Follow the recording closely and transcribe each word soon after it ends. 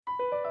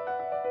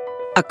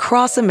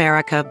Across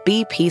America,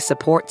 BP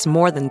supports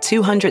more than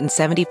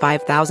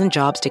 275,000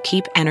 jobs to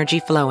keep energy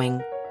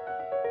flowing.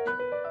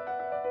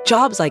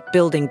 Jobs like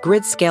building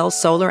grid-scale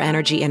solar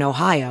energy in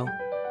Ohio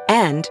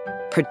and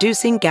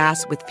producing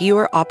gas with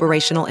fewer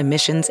operational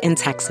emissions in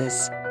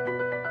Texas.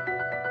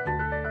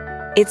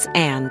 It's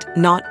and,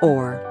 not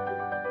or.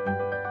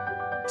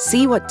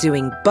 See what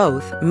doing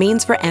both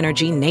means for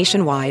energy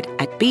nationwide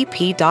at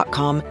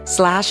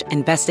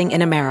bp.com/investing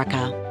in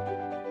America.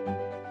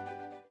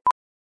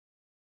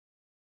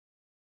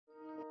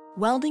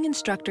 Welding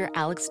instructor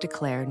Alex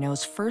DeClaire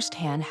knows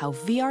firsthand how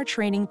VR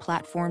training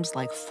platforms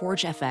like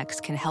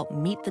ForgeFX can help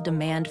meet the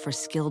demand for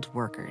skilled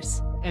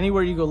workers.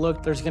 Anywhere you go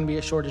look, there's going to be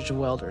a shortage of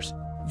welders.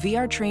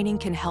 VR training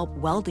can help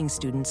welding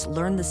students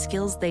learn the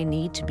skills they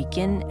need to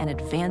begin and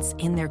advance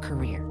in their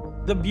career.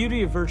 The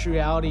beauty of virtual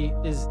reality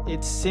is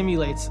it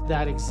simulates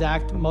that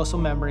exact muscle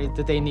memory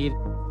that they need.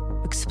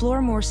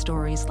 Explore more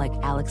stories like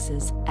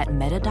Alex's at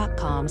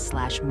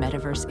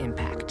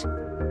meta.com/metaverseimpact.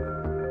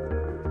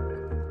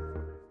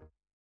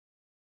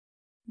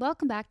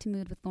 Welcome back to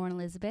Mood with Lauren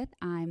Elizabeth.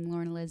 I'm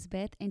Lauren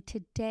Elizabeth, and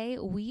today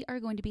we are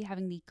going to be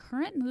having the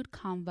current mood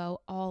convo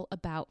all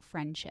about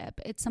friendship.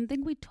 It's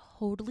something we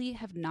totally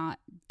have not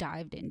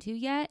dived into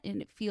yet,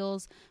 and it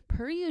feels,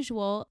 per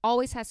usual,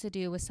 always has to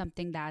do with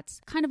something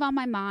that's kind of on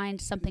my mind,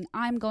 something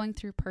I'm going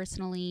through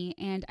personally,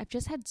 and I've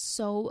just had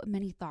so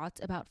many thoughts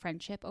about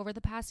friendship over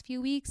the past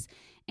few weeks,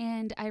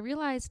 and I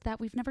realized that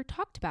we've never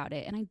talked about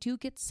it, and I do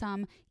get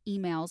some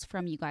emails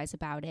from you guys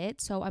about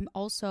it, so I'm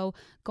also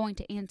going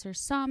to answer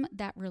some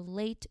that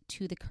relate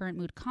to the current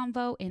mood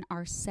convo in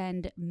our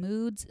Send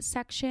Moods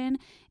section.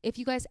 If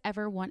you guys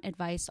ever want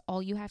advice,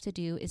 all you have to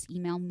do is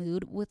email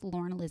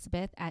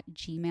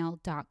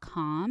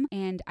moodwithlaurenelizabeth@gmail.com,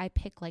 and I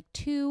pick like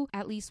 2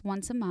 at least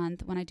once a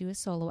month when I do a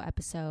solo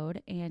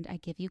episode, and I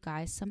give you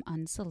guys some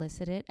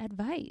unsolicited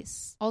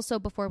advice. Also,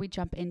 before we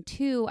jump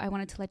into, I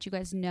wanted to let you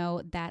guys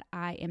know that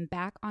I am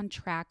back on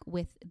track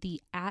with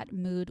the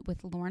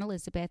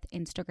 @moodwithlaurenelizabeth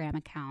Instagram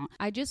account.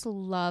 I just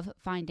love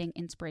finding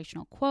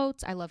inspirational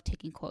quotes. I love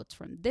taking quotes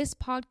from this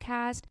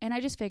podcast, and I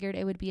just figured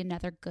it would be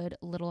another good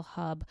little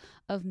hub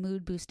of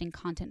mood boosting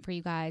content for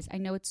you guys. I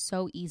know it's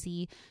so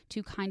easy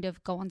to kind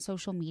of go on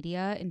social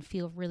media and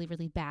feel really,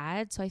 really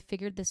bad, so I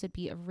figured this would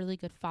be a really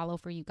good follow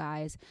for you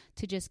guys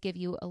to just give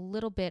you a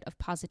little bit of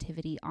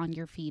positivity on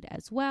your feed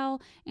as well,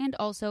 and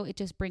also it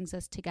just brings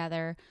us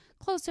together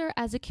closer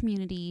as a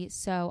community.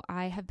 So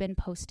I have been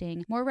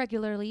posting more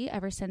regularly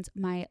ever since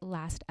my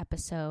last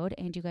episode,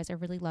 and you guys are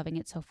really loving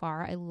it so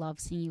far. I love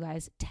seeing you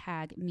guys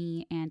tag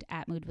me and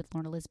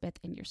 @moodwithlaurenelizabeth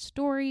in your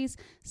stories,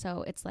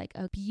 so it's like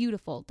a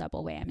beautiful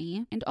double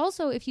whammy. And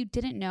also, if you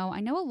didn't know, I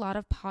know a lot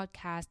of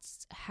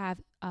podcasts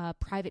have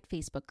private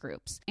Facebook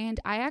groups, and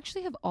I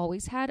actually have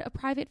always had a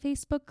private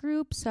Facebook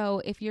group.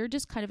 So if you're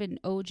just kind of an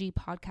OG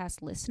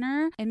podcast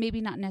listener and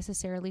maybe not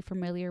necessarily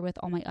familiar with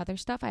all my other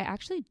stuff, I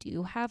actually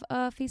do have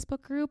a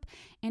Facebook group,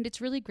 and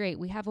it's really great.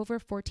 We have over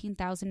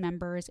 14,000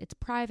 members. It's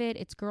private,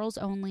 it's girls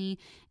only,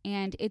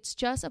 and it's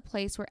just a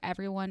place where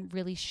everyone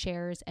really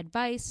shares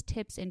advice,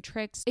 tips, and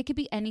tricks. It could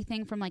be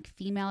anything from like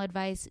female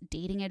advice,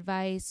 dating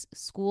advice,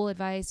 school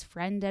advice,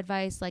 friend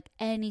advice, like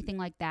anything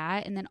like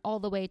that, and then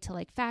all the way to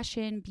like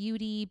fashion,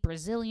 beauty,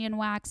 Brazilian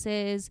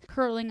waxes,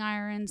 curling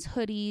irons,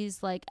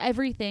 hoodies, like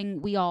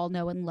everything we all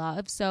know and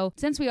love. So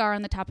since we are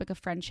on the topic of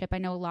friendship, I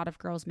know a lot of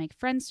girls make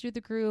friends through the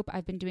group.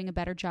 I've been doing a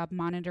better job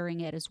monitoring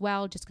it as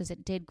well, just because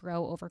it did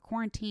grow over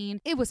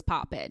quarantine. It was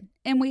poppin',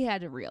 and we had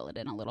to reel it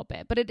in a little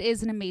bit, but it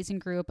is an amazing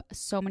group.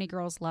 So many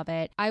girls love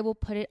it. I will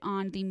put it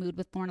on the Mood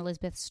with Lauren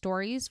Elizabeth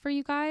stories for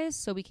you guys,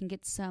 so we can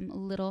get some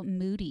little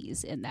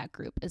moodies in that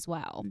group as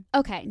well.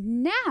 Okay,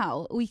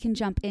 now we can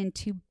jump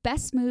into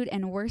best mood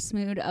and worst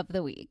mood of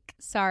the week.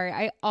 Sorry,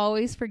 I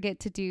always forget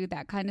to do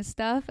that kind of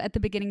stuff at the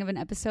beginning of an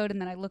episode,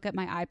 and then I look at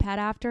my iPad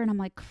after and I'm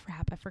like,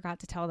 crap, I forgot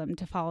to tell them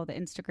to follow the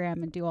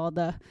Instagram and do all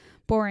the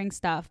boring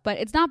stuff. But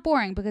it's not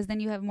boring, because then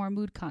you have more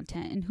mood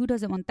content, and who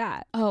doesn't want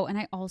that? Oh, and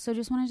I also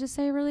just wanted to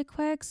say really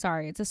quick,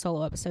 sorry, it's a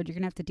solo episode. You're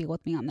gonna have to deal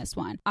with me on this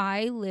one.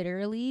 I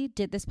literally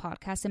did this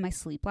podcast in my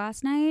sleep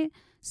last night.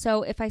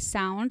 So if I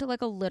sound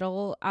like a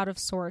little out of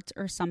sorts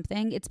or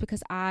something, it's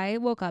because I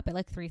woke up at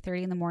like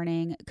 3:30 in the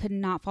morning, could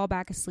not fall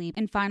back asleep,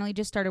 and finally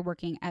just started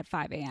working at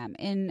 5 a.m.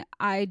 And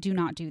I do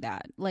not do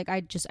that. Like I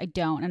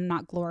don't. I'm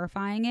not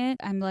glorifying it.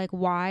 I'm like,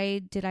 why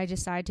did I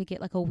decide to get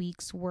like a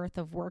week's worth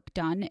of work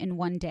done in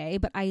one day?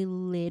 But I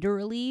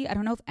literally, I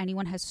don't know if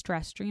anyone has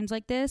stress dreams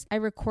like this. I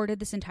recorded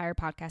this entire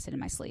podcast in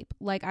my sleep.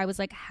 Like I was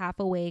like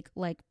half awake,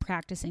 like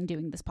practicing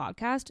doing this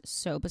podcast.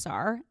 So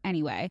bizarre.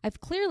 Anyway,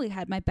 I've clearly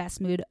had my best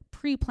mood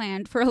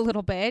pre-planned for a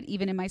little bit,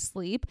 even in my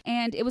sleep.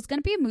 And it was going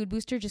to be a mood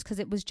booster just because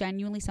it was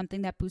genuinely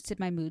something that boosted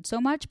my mood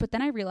so much. But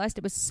then I realized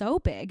it was so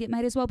big, it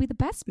might as well be the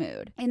best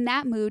mood. And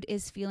that mood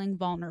is feeling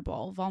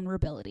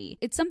vulnerability.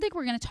 It's something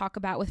we're going to talk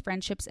about with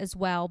friendships as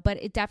well,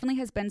 but it definitely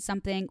has been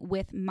something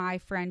with my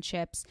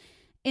friendships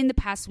in the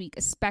past week,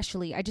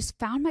 especially. I just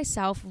found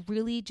myself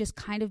really just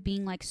kind of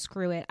being like,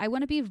 screw it. I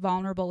want to be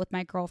vulnerable with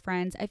my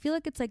girlfriends. I feel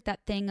like it's like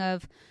that thing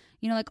of,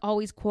 like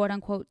always quote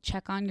unquote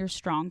check on your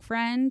strong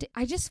friend.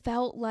 I just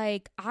felt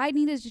like I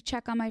needed to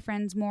check on my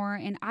friends more,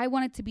 and I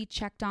wanted to be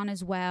checked on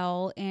as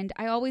well. And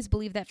I always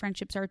believe that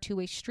friendships are a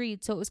two-way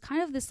street. So it was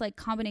kind of this like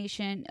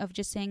combination of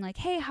just saying like,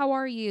 hey, how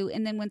are you?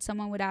 And then when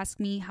someone would ask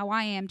me how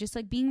I am, just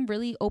like being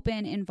really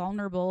open and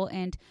vulnerable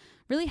and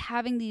really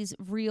having these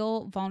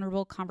real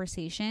vulnerable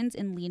conversations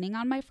and leaning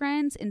on my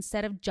friends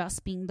instead of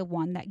just being the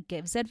one that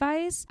gives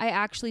advice. I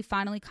actually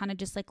finally kind of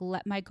just like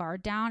let my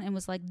guard down and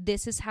was like,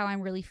 this is how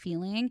I'm really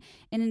feeling.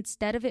 And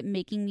instead of it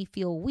making me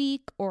feel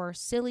weak or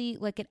silly,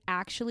 like it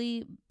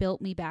actually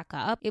built me back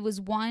up. It was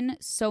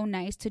so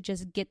nice to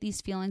just get these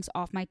feelings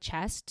off my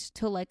chest,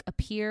 to like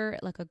appear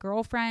like a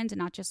girlfriend and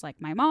not just like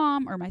my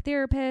mom or my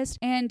therapist.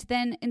 And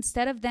then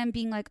instead of them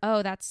being like,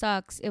 oh, that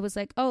sucks, it was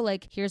like, oh,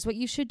 like here's what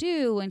you should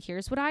do and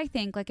here's what I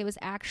think. Like it was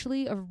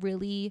actually a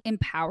really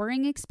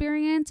empowering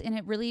experience, and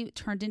it really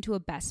turned into a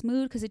best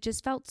mood because it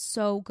just felt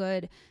so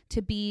good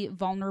to be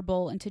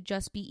vulnerable and to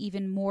just be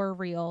even more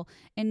real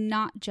and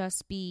not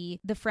just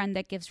be the friend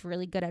that gives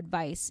really good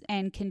advice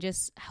and can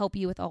just help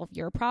you with all of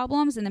your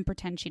problems and then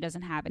pretend she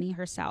doesn't have any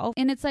herself.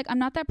 And it's like, I'm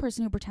not that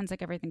person who pretends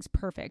like everything's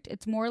perfect.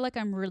 It's more like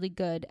I'm really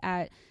good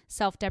at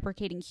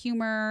self-deprecating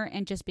humor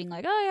and just being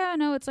like, oh yeah,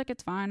 no, it's like,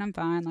 it's fine, I'm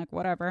fine, like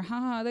whatever,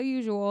 haha, the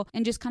usual,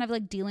 and just kind of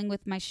like dealing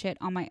with my shit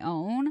on my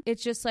own.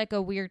 It's just like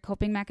a weird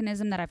coping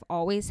mechanism that I've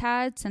always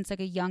had since like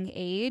a young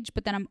age,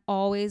 but then I'm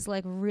always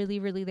like really,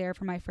 really there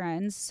for my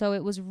friends. So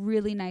it was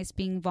really nice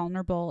being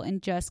vulnerable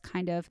and just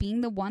kind of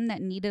being the one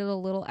that needed a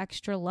little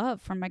extra love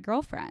from my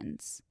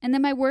girlfriends. And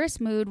then my worst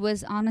mood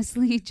was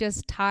honestly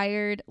just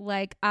tired.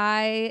 Like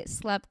I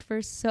slept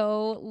for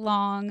so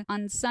long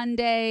on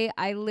Sunday.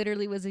 I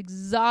literally was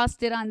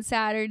exhausted on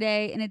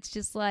Saturday, and it's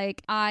just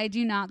like, I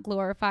do not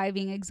glorify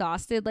being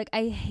exhausted. Like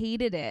I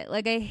hated it.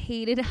 Like I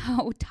hated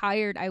how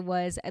tired I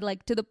was.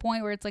 Like to the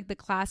point where it's like the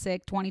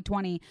classic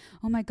 2020,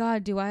 oh my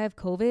God, do I have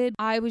COVID?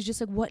 I was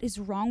just like, what is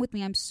wrong with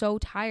me? I'm so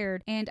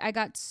tired. And I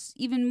got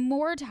even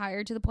more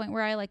tired to the point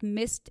where I like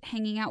missed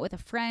hanging out with a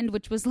friend,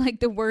 which was like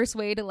the worst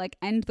way to like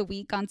end the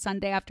week on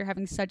Sunday after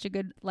having such a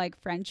good like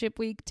friendship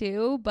week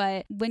too.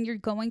 But when you're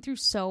going through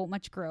so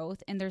much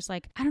growth and there's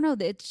like, I don't know,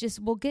 it's just,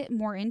 we'll get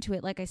more into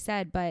it, like I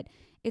said, but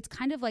it's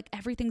kind of like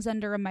everything's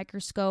under a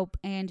microscope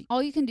and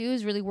all you can do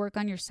is really work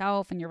on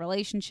yourself and your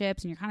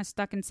relationships, and you're kind of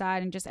stuck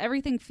inside and just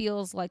everything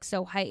feels like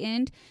so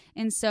heightened.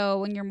 And so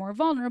when you're more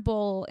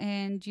vulnerable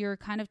and you're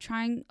kind of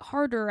trying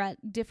harder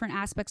at different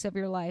aspects of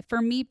your life,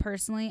 for me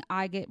personally,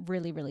 I get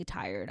really, really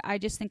tired. I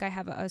just think I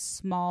have a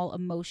small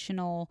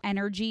emotional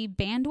energy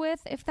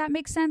bandwidth, if that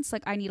makes sense.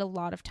 Like I need a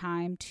lot of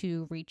time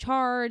to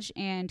recharge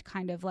and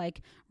kind of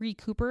like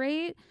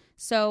recuperate.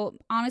 So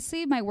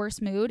honestly, my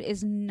worst mood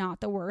is not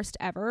the worst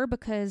ever,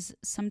 because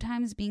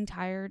sometimes being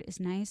tired is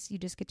nice. You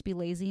just get to be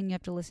lazy and you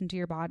have to listen to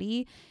your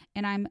body.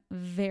 And I'm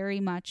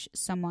very much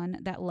someone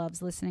that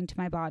loves listening to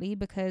my body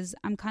because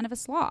I'm kind of a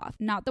sloth.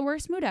 Not the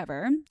worst mood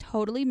ever,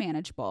 totally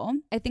manageable.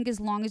 I think as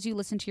long as you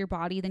listen to your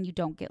body, then you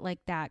don't get like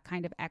that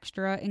kind of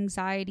extra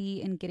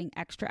anxiety and getting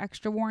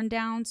extra worn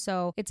down.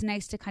 So it's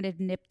nice to kind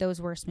of nip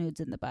those worst moods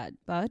in the bud.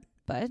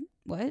 But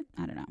what?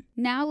 I don't know.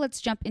 Now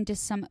let's jump into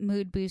some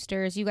mood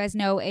boosters. You guys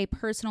know a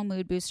personal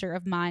mood booster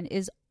of mine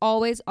is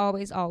always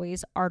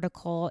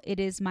Article. It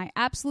is my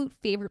absolute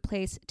favorite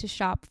place to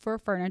shop for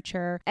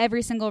furniture.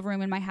 Every single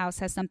room in my house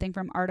has something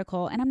from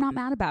Article, and I'm not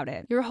mad about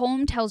it. Your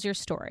home tells your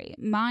story.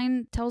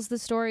 Mine tells the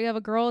story of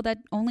a girl that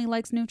only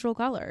likes neutral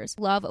colors.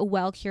 Love a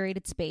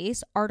well-curated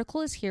space?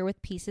 Article is here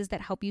with pieces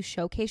that help you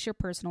showcase your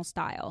personal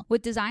style.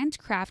 With designs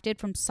crafted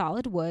from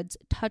solid woods,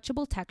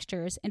 touchable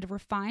textures, and a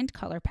refined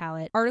color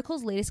palette,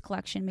 Article's latest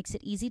collection makes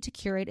it easy to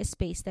curate a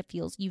space that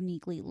feels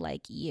uniquely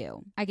like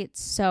you. I get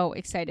so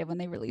excited when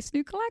they release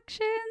new collections.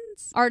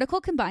 Article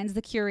combines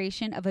the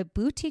curation of a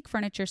boutique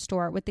furniture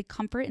store with the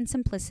comfort and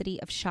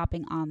simplicity of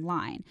shopping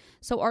online.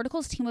 So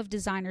Article's team of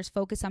designers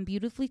focus on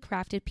beautifully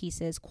crafted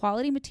pieces,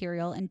 quality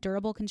material, and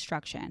durable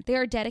construction. They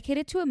are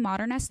dedicated to a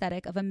modern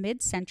aesthetic of a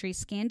mid-century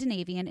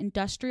Scandinavian,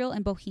 industrial,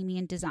 and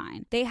bohemian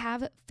design. They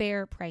have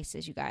fair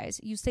prices, you guys.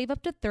 You save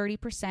up to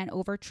 30%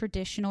 over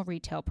traditional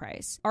retail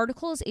price.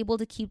 Article is able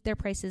to keep their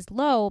prices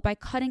low by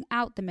cutting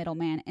out the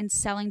middleman and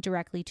selling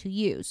directly to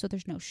you. So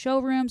there's no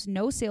showrooms,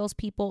 no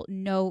salespeople,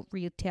 no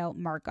retail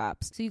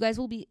markups. So you guys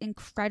will be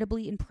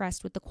incredibly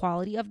impressed with the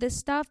quality of this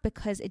stuff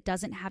because it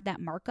doesn't have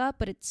that markup,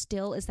 but it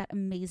still is that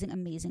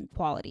amazing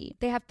quality.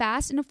 They have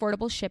fast and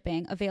affordable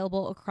shipping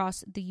available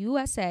across the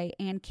USA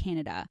and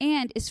Canada,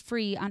 and is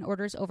free on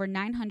orders over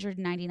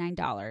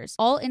 $999.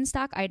 All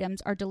in-stock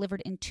items are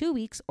delivered in 2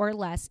 weeks or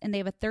less, and they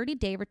have a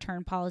 30-day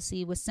return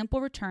policy with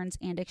simple returns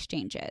and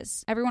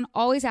exchanges. Everyone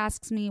always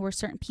asks me where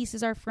certain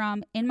pieces are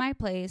from in my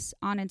place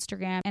on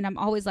Instagram, and I'm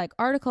always like,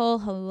 Article,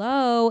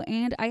 hello,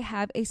 and I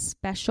have a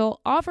special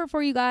special offer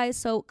for you guys.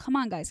 So come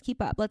on, guys,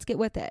 keep up. Let's get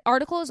with it.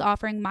 Article is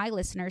offering my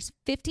listeners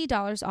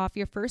 $50 off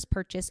your first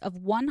purchase of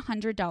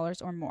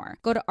 $100 or more.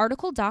 Go to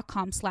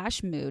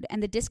article.com/mood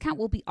and the discount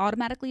will be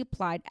automatically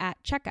applied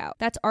at checkout.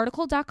 That's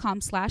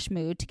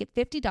article.com/mood to get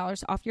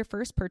 $50 off your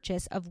first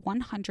purchase of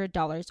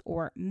 $100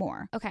 or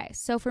more. Okay,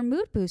 so for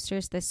mood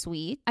boosters this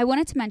week, I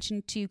wanted to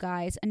mention to you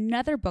guys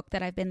another book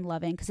that I've been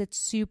loving because it's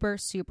super,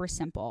 super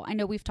simple. I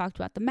know we've talked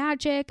about The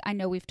Magic. I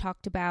know we've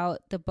talked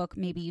about the book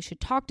Maybe You Should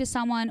Talk to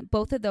Someone.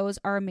 Both of those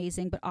are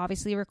amazing, but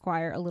obviously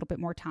require a little bit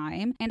more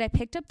time. And I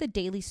picked up The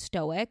Daily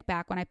Stoic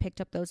back when I picked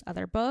up those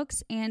other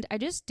books, and I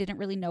just didn't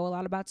really know a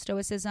lot about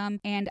Stoicism,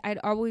 and I'd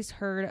always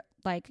heard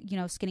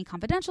Skinny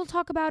Confidential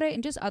talk about it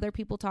and just other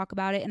people talk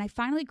about it. And I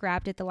finally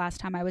grabbed it the last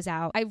time I was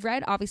out. I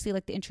read obviously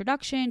the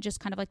introduction, just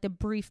kind of the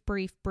brief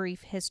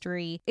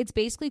history. It's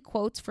basically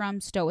quotes from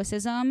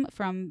Stoicism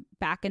from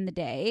back in the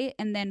day.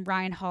 And then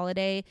Ryan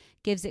Holiday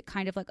gives it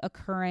kind of a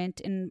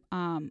current and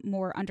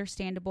more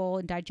understandable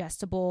and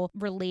digestible,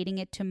 relating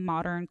it to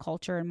modern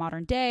culture and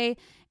modern day,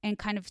 and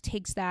kind of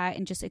takes that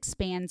and just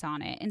expands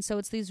on it. And so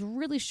it's these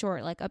really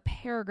short, a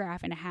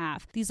paragraph and a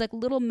half, these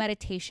little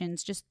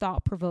meditations, just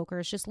thought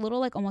provokers, just little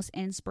almost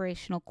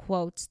inspirational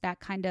quotes that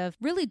kind of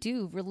really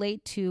do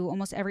relate to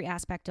almost every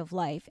aspect of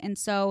life. And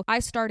so I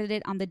started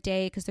it on the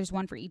day, because there's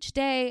one for each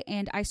day,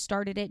 and I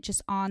started it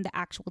just on the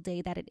actual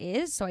day that it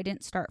is. So I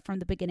didn't start from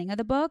the beginning of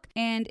the book.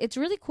 And it's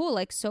really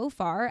cool. So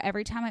far,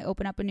 every time I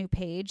open up a new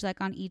page,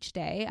 on each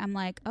day, I'm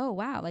oh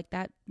wow,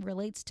 that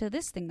relates to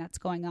this thing that's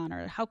going on,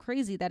 or how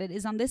crazy that it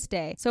is on this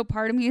day. So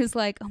part of me is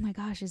oh my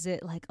gosh, is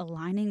it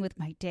aligning with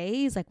my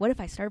days? What if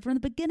I started from the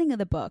beginning of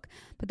the book?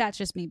 But that's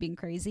just me being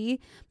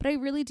crazy. But I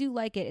really do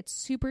like it. It's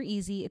super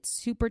easy. It's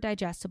super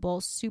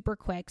digestible, super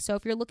quick. So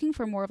if you're looking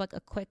for more of a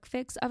quick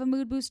fix of a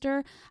mood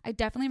booster, I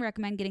definitely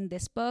recommend getting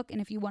this book. And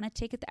if you want to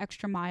take it the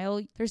extra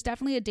mile, there's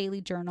definitely a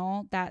daily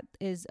journal that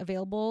is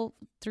available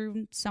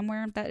through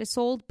somewhere that is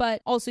sold,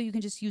 but also you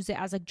can just use it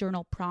as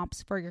journal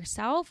prompts for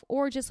yourself,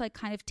 or just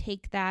kind of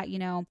take that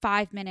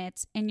 5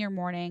 minutes in your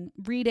morning,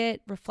 read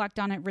it, reflect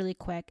on it really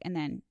quick, and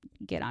then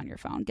get on your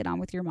phone, get on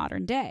with your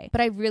modern day.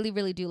 But I really,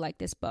 really do like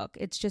this book.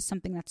 It's just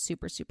something that's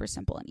super, super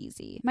simple and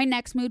easy. My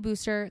next mood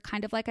booster,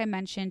 kind of like I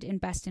mentioned in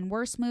Best and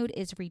Worst Mood,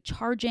 is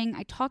recharging.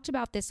 I talked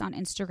about this on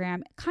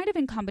Instagram, kind of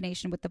in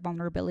combination with the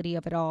vulnerability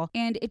of it all.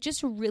 And it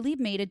just really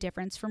made a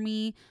difference for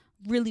me,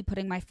 really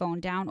putting my phone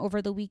down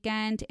over the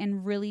weekend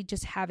and really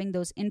just having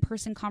those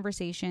in-person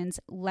conversations,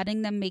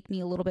 letting them make me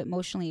a little bit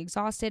emotionally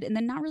exhausted, and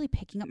then not really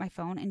picking up my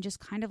phone and just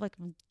kind of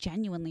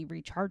genuinely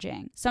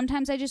recharging.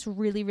 Sometimes I just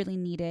really, really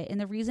need it. And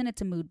the reason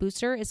it's a mood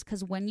booster is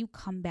because when you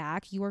come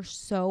back, you are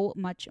so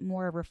much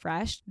more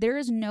refreshed. There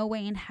is no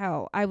way in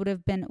hell I would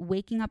have been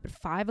waking up at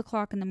 5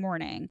 o'clock in the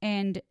morning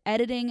and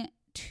editing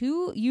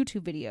 2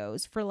 YouTube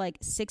videos for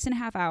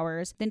 6.5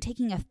 hours, then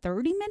taking a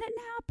 30-minute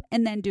nap,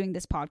 and then doing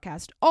this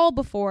podcast all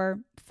before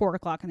 4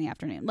 o'clock in the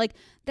afternoon.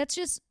 That's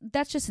just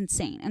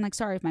insane. And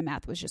sorry if my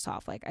math was just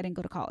off. I didn't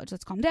go to college.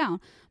 Let's calm down.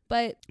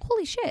 But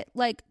holy shit,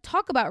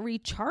 talk about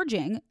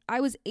recharging.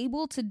 I was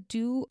able to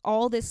do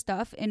all this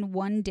stuff in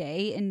one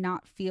day and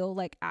not feel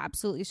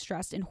absolutely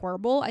stressed and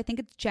horrible. I think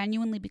it's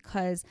genuinely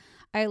because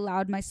I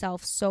allowed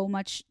myself so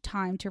much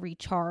time to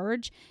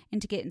recharge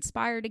and to get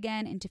inspired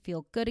again and to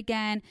feel good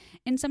again.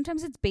 And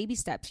sometimes it's baby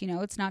steps,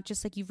 it's not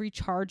just you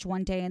recharge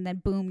one day and then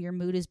boom, your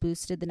mood is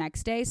boosted the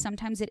next day.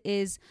 Sometimes it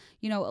is,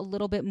 a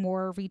little bit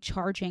more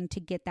recharging to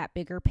get that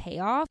bigger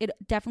payoff. It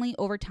definitely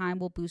over time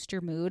will boost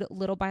your mood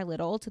little by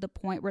little, to the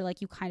point where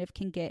you kind of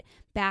can get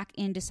back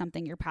into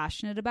something you're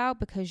passionate about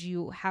because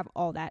you have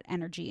all that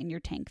energy in your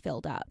tank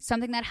filled up.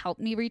 Something that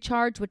helped me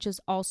recharge, which is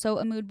also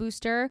a mood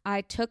booster,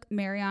 I took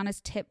Mariana's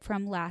tip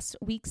from last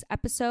week's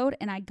episode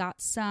and I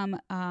got some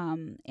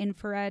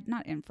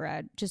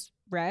just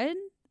red?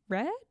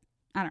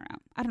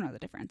 I don't know the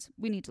difference.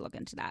 We need to look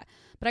into that.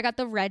 But I got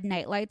the red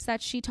night lights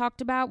that she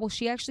talked about. Well,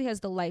 she actually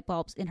has the light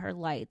bulbs in her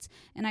lights.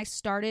 And I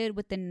started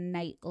with the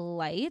night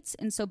lights.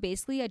 And so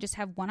basically I just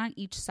have one on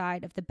each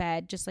side of the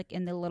bed, just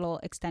in the little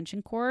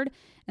extension cord.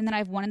 And then I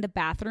have one in the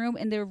bathroom.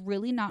 And they're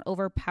really not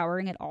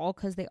overpowering at all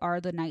because they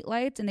are the night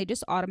lights. And they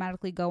just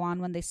automatically go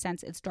on when they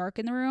sense it's dark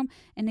in the room.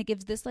 And it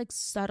gives this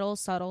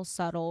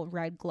subtle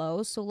red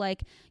glow. So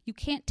you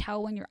can't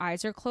tell when your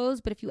eyes are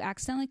closed. But if you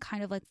accidentally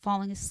kind of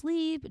falling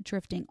asleep,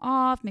 drifting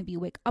off, maybe you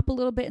wake up a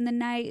little bit in the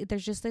night,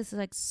 there's just this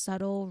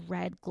subtle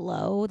red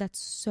glow that's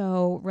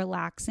so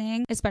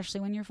relaxing, especially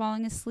when you're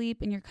falling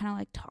asleep and you're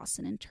kind of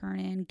tossing and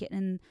turning,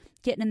 getting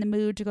in the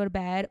mood to go to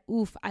bed.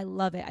 Oof, I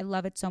love it. I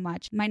love it so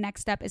much. My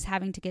next step is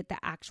having to get the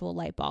actual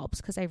light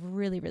bulbs because I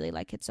really, really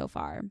like it so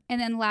far.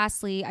 And then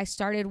lastly, I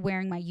started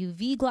wearing my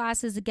UV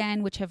glasses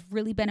again, which have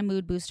really been a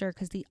mood booster,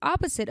 because the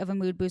opposite of a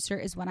mood booster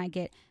is when I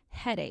get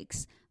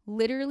headaches.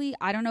 Literally,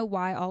 I don't know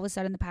why all of a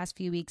sudden the past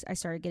few weeks I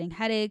started getting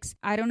headaches.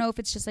 I don't know if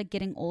it's just like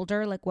getting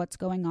older, like what's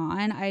going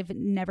on. I've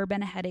never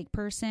been a headache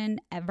person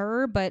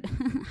ever, but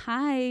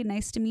hi,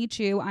 nice to meet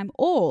you. I'm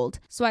old.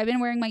 So I've been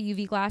wearing my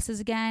UV glasses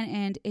again,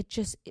 and it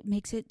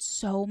makes it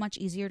so much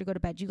easier to go to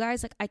bed. You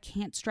guys, like, I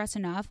can't stress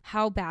enough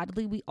how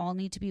badly we all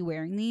need to be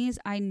wearing these.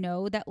 I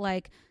know that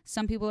like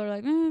some people are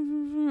like,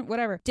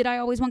 whatever. Did I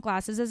always want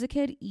glasses as a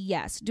kid?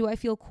 Yes. Do I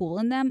feel cool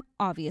in them?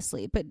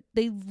 Obviously. But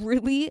they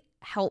really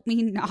help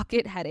me not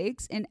get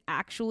headaches and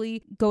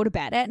actually go to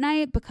bed at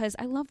night because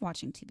I love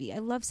watching TV. I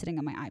love sitting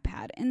on my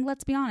iPad. And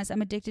let's be honest,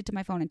 I'm addicted to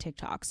my phone and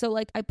TikTok. So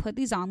like I put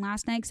these on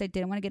last night because I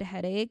didn't want to get a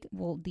headache.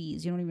 Well,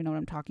 these, you don't even know what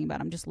I'm talking about.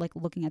 I'm just like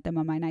looking at them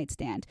on my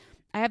nightstand.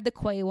 I have the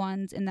Quay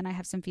ones and then I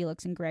have some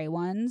Felix and Gray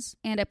ones.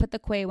 And I put the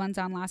Quay ones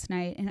on last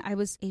night and I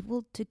was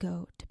able to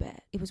go to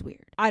bed. It was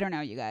weird. I don't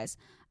know, you guys.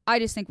 I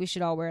just think we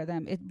should all wear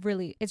them. It's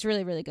really,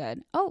 really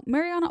good. Oh,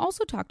 Mariana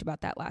also talked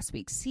about that last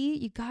week. See,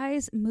 you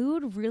guys,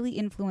 mood really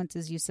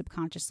influences you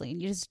subconsciously and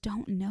you just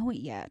don't know it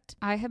yet.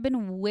 I have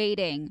been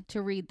waiting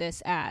to read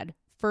this ad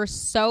for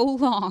so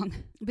long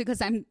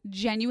because I'm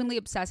genuinely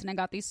obsessed and I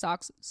got these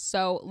socks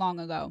so long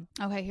ago.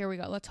 Okay, here we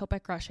go. Let's hope I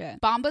crush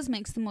it. Bombas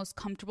makes the most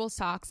comfortable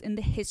socks in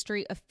the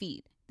history of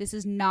feet. This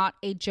is not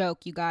a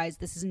joke, you guys.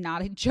 This is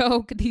not a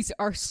joke. These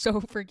are so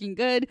freaking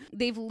good.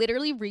 They've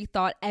literally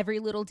rethought every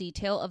little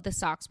detail of the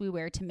socks we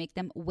wear to make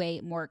them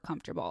way more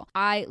comfortable.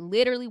 I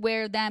literally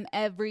wear them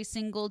every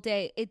single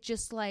day. It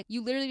just like,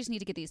 you literally just need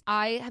to get these.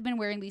 I have been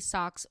wearing these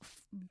socks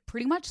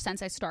pretty much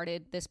since I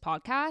started this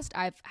podcast.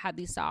 I've had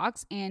these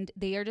socks and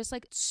they are just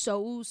like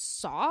so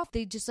soft.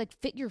 They just like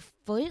fit your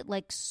foot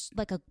like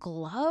a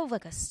glove,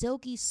 like a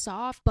silky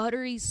soft,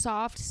 buttery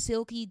soft,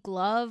 silky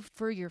glove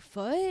for your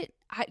foot.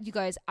 You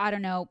guys, I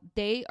don't know.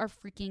 They are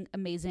freaking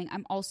amazing.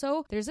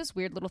 There's this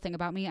weird little thing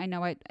about me. I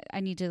know I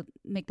need to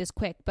make this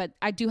quick, but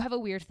I do have a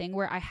weird thing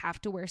where I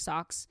have to wear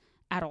socks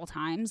at all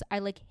times. I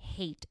like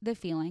hate the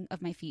feeling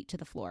of my feet to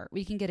the floor.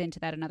 We can get into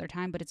that another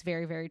time, but it's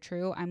very, very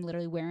true. I'm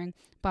literally wearing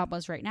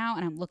Bombas right now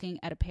and I'm looking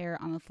at a pair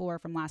on the floor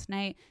from last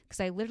night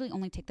because I literally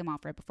only take them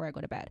off right before I go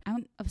to bed.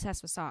 I'm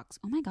obsessed with socks.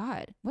 Oh my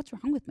God, what's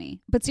wrong with me?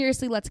 But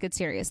seriously, let's get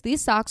serious.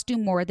 These socks do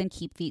more than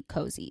keep feet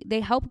cozy.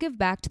 They help give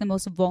back to the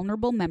most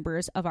vulnerable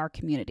members of our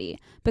community.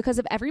 Because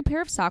of every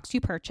pair of socks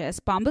you purchase,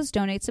 Bombas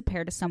donates a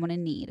pair to someone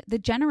in need. The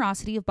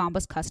generosity of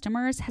Bombas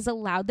customers has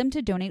allowed them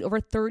to donate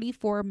over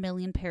 34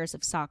 million pairs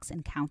of socks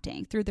and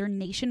counting through their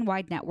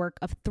nationwide network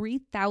of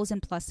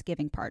 3,000 plus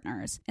giving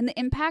partners. And the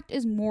impact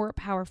is more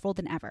powerful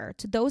than ever.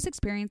 To those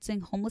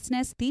experiencing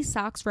homelessness, these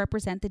socks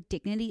represent the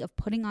dignity of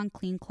putting on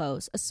clean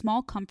clothes, a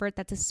small comfort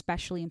that's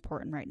especially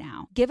important right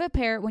now. Give a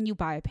pair when you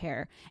buy a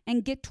pair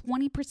and get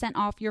 20%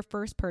 off your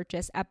first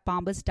purchase at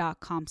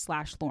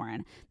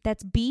bombas.com/Lauren.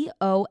 That's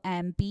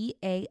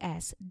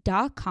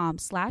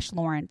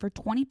BOMBAS.com/Lauren for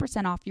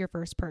 20% off your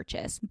first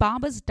purchase.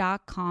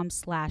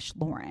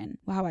 Bombas.com/Lauren.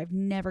 Wow, I've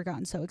never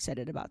gotten so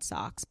excited about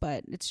socks,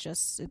 but it's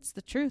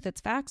the truth. It's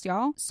facts,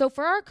 y'all. So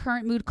for our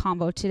current mood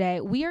convo today,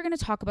 we are going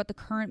to talk about the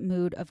current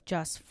mood of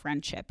just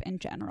friendship in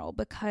general,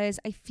 because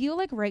I feel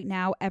like right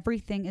now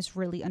everything is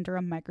really under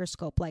a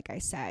microscope, like I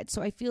said.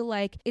 So I feel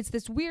like it's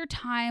this weird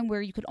time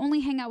where you could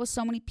only hang out with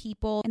so many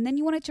people, and then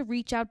you wanted to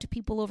reach out to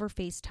people over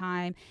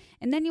FaceTime,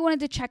 and then you wanted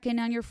to check in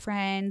on your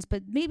friends,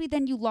 but maybe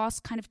then you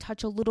lost kind of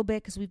touch a little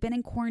bit because we've been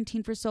in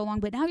quarantine for so long,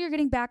 but now you're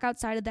getting back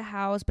outside of the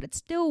house, but it's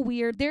still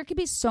weird. There could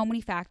be so many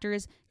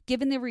factors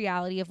given the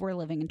reality of we're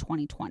living in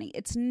 2020.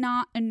 It's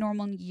not a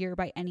normal year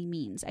by any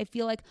means. I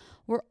feel like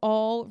we're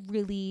all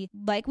really,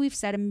 like we've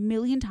said a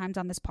million times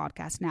on this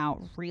podcast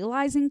now,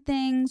 realizing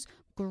things,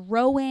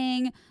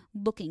 growing,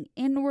 looking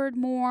inward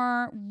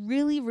more,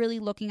 really, really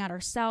looking at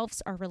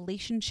ourselves, our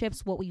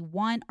relationships, what we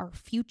want, our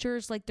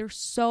futures. Like there's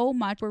so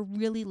much we're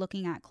really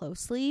looking at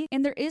closely.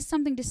 And there is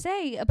something to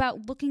say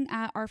about looking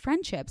at our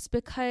friendships,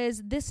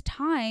 because this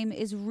time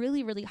is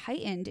really, really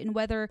heightened in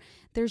whether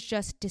there's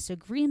just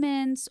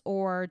disagreements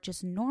or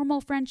just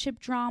normal friendship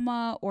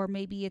drama, or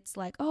maybe it's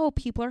like, oh,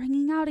 people are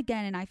hanging out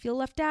again and I feel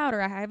left out,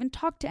 or I haven't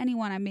talked to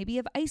anyone. I maybe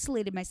have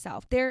isolated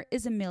myself. There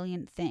is a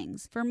million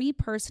things. For me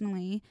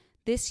personally,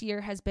 this year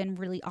has been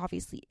really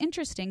obviously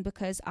interesting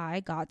because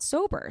I got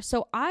sober.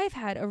 So I've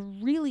had a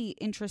really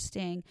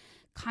interesting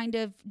kind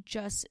of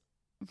just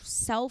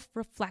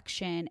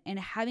self-reflection and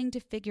having to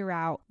figure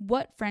out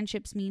what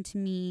friendships mean to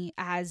me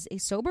as a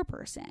sober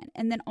person,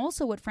 and then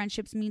also what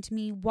friendships mean to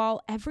me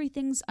while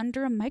everything's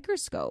under a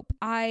microscope.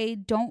 I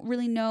don't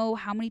really know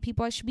how many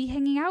people I should be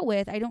hanging out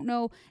with. I don't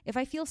know if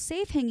I feel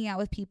safe hanging out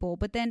with people,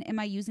 but then am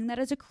I using that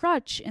as a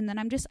crutch and then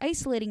I'm just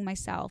isolating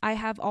myself? I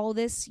have all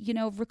this,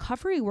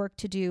 recovery work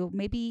to do.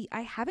 Maybe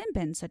I haven't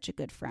been such a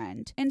good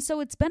friend. And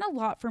so it's been a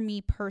lot for me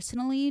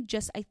personally,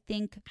 just I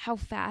think how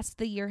fast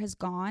the year has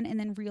gone, and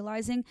then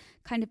realizing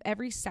kind of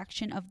every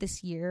section of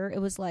this year, it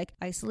was like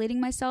isolating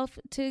myself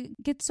to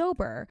get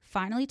sober,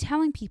 finally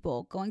telling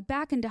people, going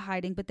back into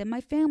hiding, but then my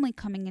family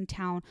coming in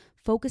town,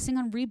 focusing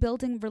on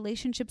rebuilding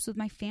relationships with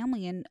my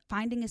family and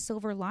finding a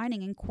silver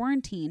lining in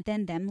quarantine,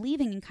 then them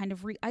leaving and kind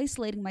of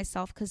re-isolating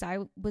myself because I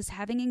was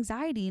having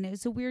anxiety and it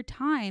was a weird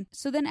time.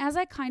 So then as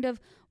I kind of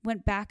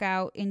went back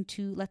out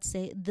into, let's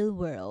say, the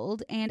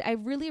world, and I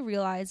really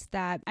realized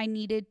that I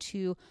needed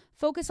to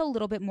focus a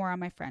little bit more on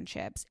my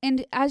friendships.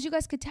 And as you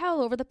guys could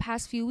tell over the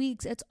past few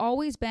weeks, it's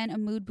always been a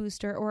mood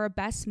booster or a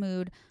best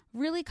mood,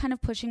 really kind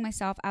of pushing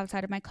myself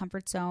outside of my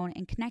comfort zone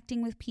and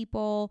connecting with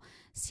people,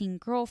 seeing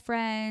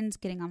girlfriends,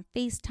 getting on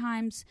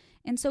FaceTimes.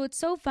 And so it's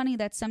so funny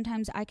that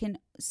sometimes I can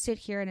sit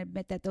here and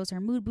admit that those are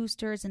mood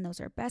boosters and those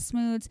are best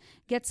moods,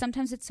 yet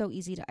sometimes it's so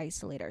easy to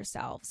isolate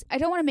ourselves. I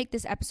don't want to make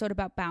this episode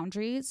about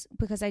boundaries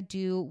because I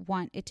do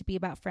want it to be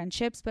about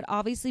friendships, but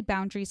obviously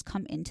boundaries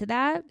come into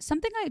that.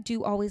 Something I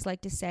do always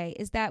like to say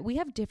is that we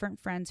have different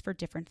friends for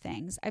different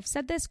things. I've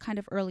said this kind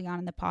of early on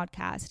in the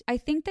podcast. I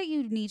think that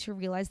you need to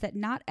realize that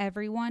not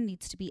everyone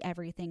needs to be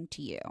everything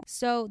to you.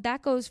 So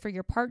that goes for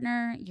your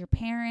partner, your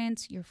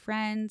parents, your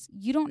friends.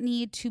 You don't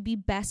need to be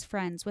best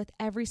friends with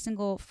every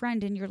single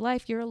friend in your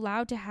life. You're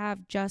allowed to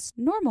have just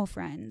normal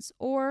friends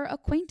or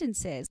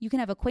acquaintances. You can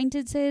have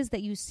acquaintances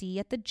that you see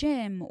at the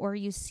gym or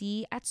you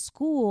see at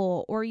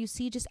school or you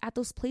see just at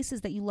those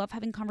places that you love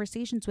having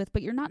conversations with,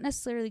 but you're not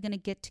necessarily going to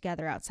get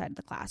together outside of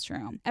the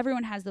classroom.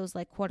 Everyone has those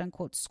like quote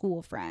unquote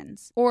school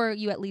friends, or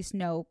you at least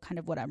know kind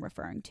of what I'm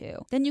referring to.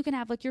 Then you can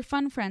have like your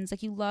fun friends,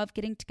 like you love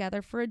getting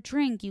together for a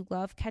drink, you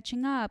love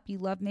catching up, you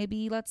love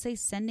maybe, let's say,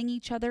 sending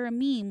each other a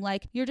meme,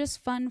 like you're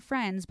just fun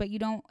friends, but you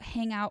don't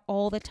hang out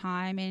all the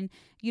time and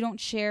you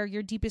don't share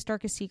your deepest,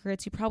 darkest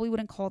secrets. You probably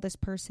wouldn't call this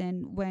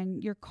person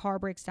when your car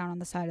breaks down on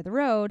the side of the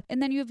road. And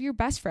then you have your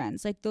best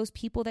friends, like those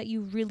people that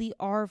you really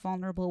are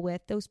vulnerable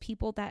with, those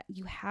people that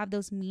you have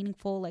those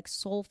meaningful, like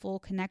soulful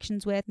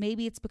connections with.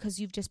 Maybe it's because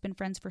you've just been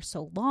friends for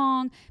so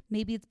long.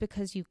 Maybe it's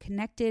because you've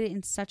connected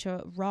in such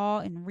a raw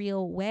and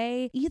real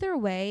way. Either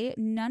way,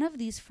 none of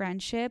these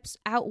friendships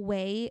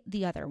outweigh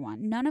the other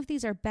one. None of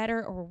these are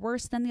better or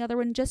worse than the other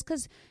one. Just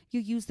because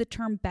you use the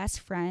term best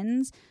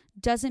friends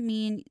doesn't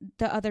mean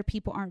the other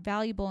people aren't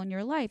valuable in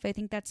your life. I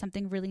think that's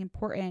something really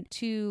important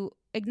to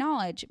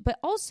acknowledge. But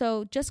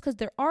also, just because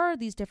there are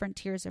these different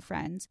tiers of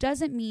friends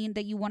doesn't mean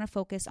that you want to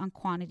focus on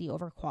quantity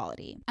over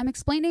quality. I'm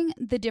explaining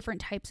the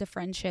different types of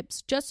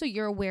friendships just so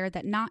you're aware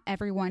that not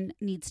everyone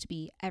needs to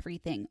be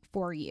everything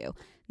for you.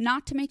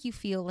 Not to make you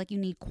feel like you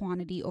need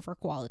quantity over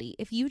quality.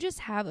 If you just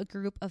have a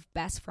group of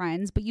best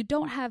friends, but you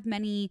don't have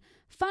many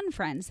fun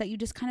friends that you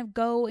just kind of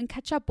go and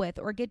catch up with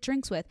or get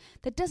drinks with,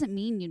 that doesn't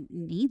mean you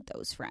need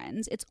those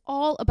friends. It's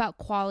all about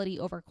quality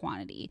over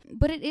quantity.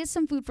 But it is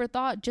some food for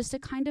thought just to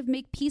kind of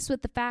make peace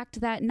with the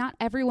fact that not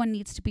everyone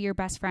needs to be your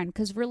best friend,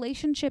 because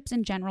relationships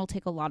in general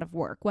take a lot of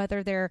work,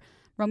 whether they're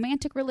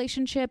romantic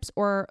relationships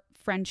or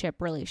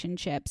friendship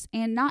relationships,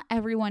 and not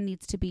everyone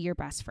needs to be your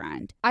best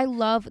friend. I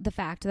love the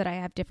fact that I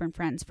have different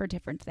friends for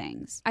different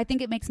things. I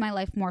think it makes my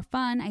life more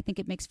fun. I think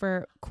it makes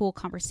for cool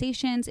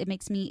conversations. It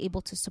makes me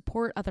able to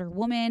support other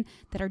women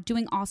that are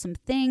doing awesome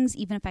things,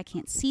 even if I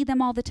can't see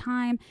them all the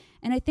time.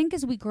 And I think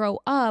as we grow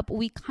up,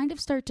 we kind of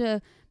start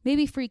to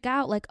maybe freak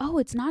out like, oh,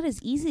 it's not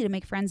as easy to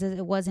make friends as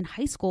it was in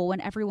high school when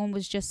everyone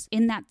was just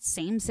in that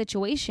same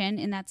situation,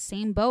 in that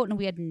same boat, and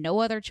we had no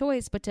other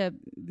choice but to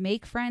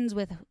make friends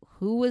with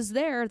who was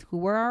there, who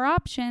were our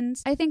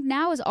options. I think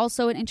now is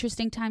also an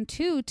interesting time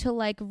too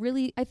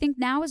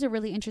now is a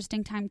really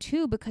interesting time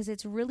too, because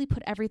it's really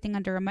put everything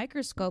under a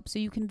microscope so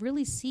you can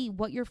really see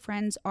what your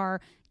friends are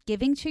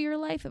giving to your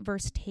life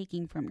versus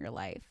taking from your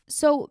life.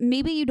 So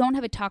maybe you don't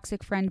have a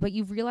toxic friend, but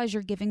you realize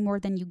you're giving more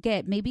than you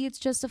get. Maybe it's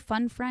just a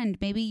fun friend.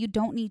 Maybe you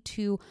don't need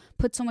to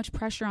put so much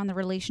pressure on the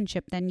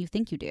relationship than you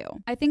think you do.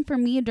 I think for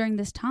me during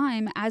this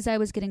time, as I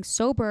was getting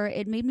sober,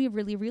 it made me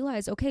really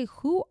realize, okay,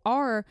 who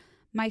are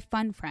my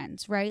fun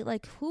friends, right?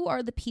 Like, who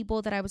are the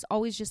people that I was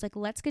always just like,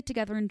 let's get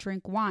together and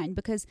drink wine,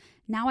 because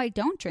now I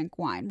don't drink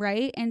wine,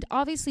 right? And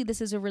obviously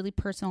this is a really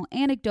personal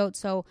anecdote,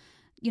 so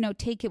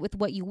take it with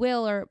what you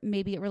will, or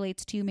maybe it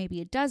relates to you,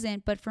 maybe it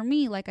doesn't. But for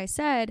me, like I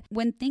said,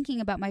 when thinking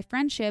about my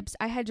friendships,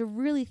 I had to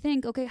really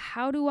think, okay,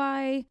 how do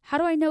I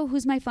know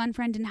who's my fun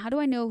friend and how do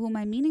I know who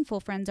my meaningful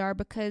friends are?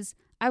 Because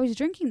I was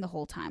drinking the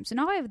whole time. So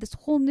now I have this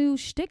whole new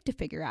shtick to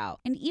figure out.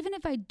 And even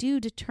if I do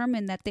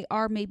determine that they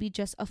are maybe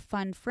just a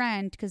fun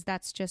friend, because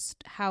that's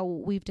just how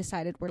we've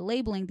decided we're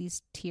labeling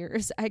these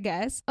tiers, I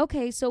guess.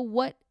 Okay, so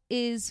what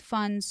is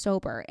fun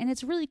sober? And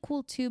it's really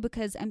cool too,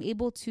 because I'm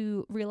able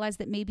to realize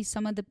that maybe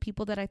some of the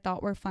people that I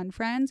thought were fun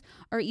friends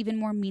are even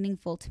more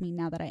meaningful to me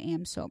now that I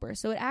am sober.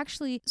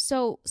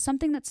 So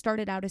something that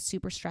started out as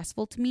super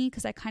stressful to me,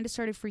 because I kind of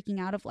started freaking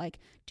out of like,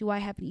 do I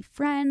have any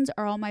friends?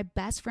 Are all my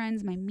best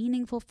friends, my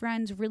meaningful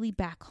friends, really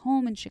back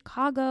home in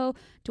Chicago?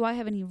 Do I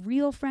have any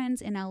real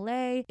friends in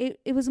LA?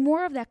 It was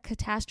more of that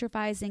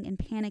catastrophizing and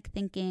panic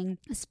thinking,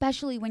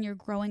 especially when you're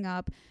growing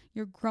up.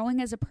 You're growing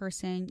as a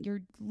person,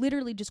 you're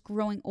literally just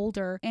growing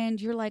older,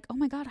 and you're like, oh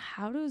my God,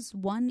 how does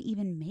one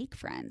even make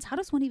friends? How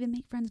does one even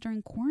make friends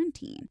during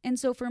quarantine? And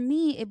so for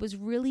me, it was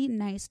really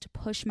nice to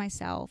push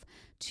myself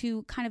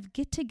to kind of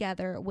get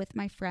together with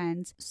my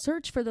friends,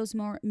 search for those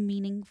more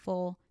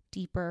meaningful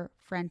deeper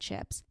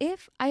friendships.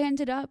 If I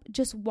ended up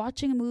just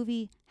watching a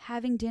movie,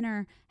 having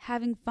dinner,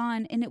 having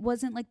fun, and it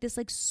wasn't like this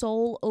like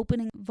soul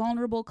opening,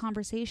 vulnerable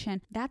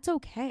conversation, that's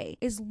okay.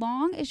 As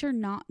long as you're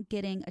not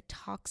getting a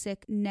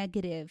toxic,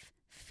 negative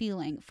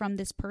feeling from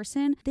this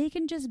person, they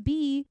can just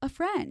be a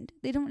friend.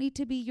 They don't need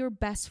to be your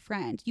best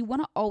friend. You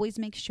want to always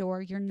make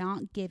sure you're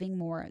not giving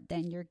more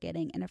than you're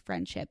getting in a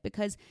friendship,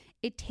 because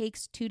it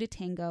takes two to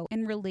tango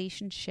and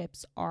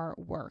relationships are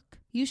work.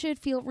 You should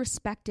feel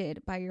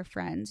respected by your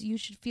friends. You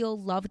should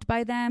feel loved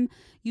by them.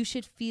 You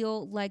should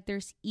feel like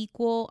there's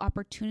equal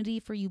opportunity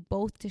for you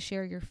both to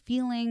share your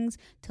feelings,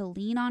 to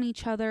lean on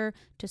each other,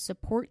 to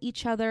support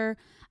each other.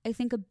 I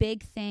think a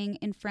big thing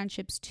in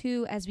friendships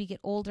too, as we get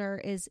older,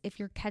 is if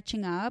you're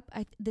catching up,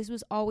 this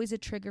was always a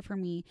trigger for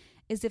me,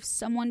 is if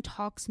someone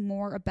talks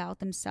more about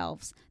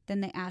themselves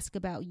than they ask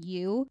about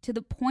you, to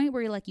the point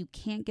where you're like, you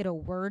can't get a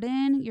word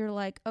in. You're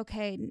like,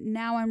 okay,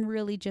 now I'm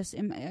really just,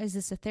 is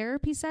this a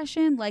therapy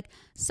session? Like,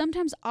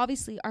 sometimes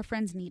obviously our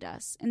friends need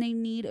us and they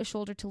need a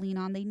shoulder to lean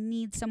on. They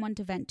need someone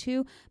to vent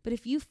to. But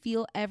if you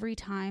feel every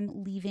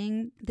time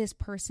leaving this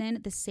person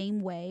the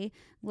same way,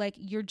 like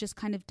you're just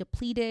kind of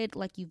depleted,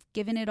 like you've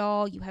given it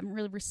all, you haven't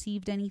really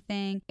received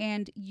anything,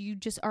 and you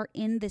just are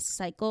in this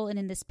cycle and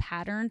in this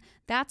pattern,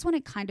 that's when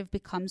it kind of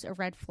becomes a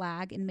red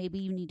flag, and maybe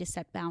you need to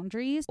set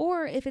boundaries.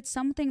 Or if it's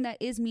something that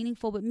is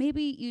meaningful, but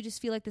maybe you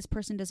just feel like this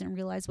person doesn't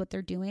realize what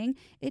they're doing,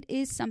 it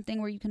is something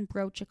where you can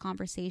broach a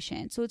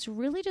conversation. So it's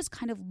really just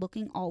kind of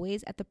looking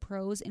always at the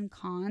pros and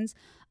cons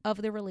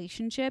of the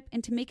relationship,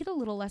 and to make it a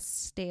little less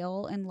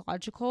stale and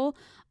logical,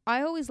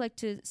 I always like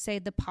to say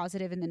the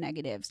positive and the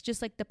negatives,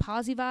 just like the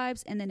posy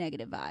vibes and the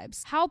negative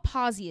vibes. How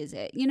posy is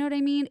it? You know what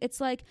I mean?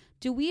 It's like,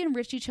 do we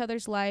enrich each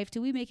other's life?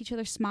 Do we make each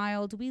other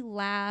smile? Do we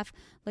laugh?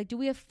 Like, do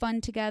we have fun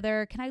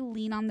together? Can I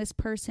lean on this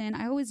person?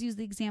 I always use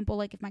the example,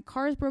 like if my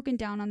car is broken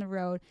down on the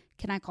road,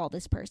 can I call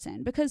this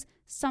person? Because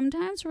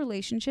sometimes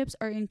relationships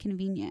are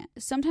inconvenient.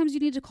 Sometimes you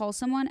need to call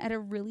someone at a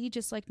really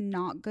just like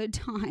not good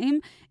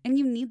time and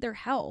you need their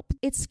help.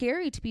 It's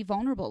scary to be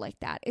vulnerable like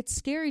that. It's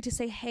scary to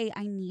say, hey,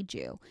 I need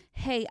you.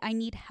 Hey, I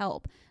need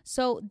help.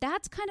 So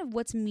that's kind of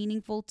what's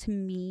meaningful to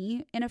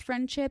me in a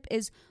friendship,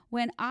 is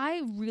when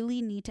I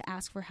really need to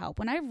ask for help,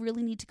 when I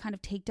really need to kind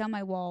of take down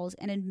my walls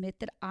and admit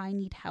that I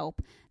need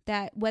help,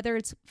 that whether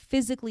it's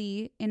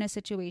physically in a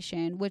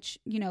situation, which,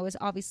 you know, is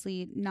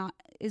obviously not,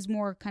 is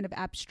more kind of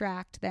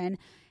abstract than,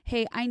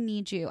 hey, I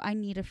need you. I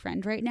need a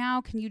friend right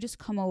now. Can you just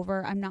come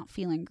over? I'm not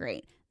feeling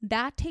great.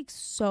 That takes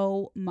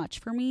so much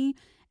for me.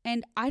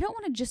 And I don't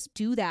want to just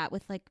do that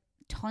with like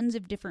tons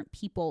of different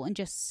people and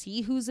just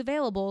see who's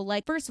available.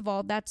 Like, first of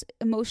all, that's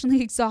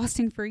emotionally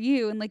exhausting for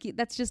you, and like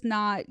that's just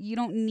not, you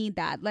don't need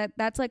that.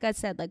 That's, like I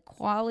said, like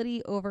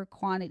quality over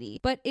quantity.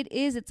 But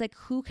it's like,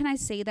 who can I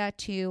say that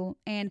to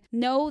and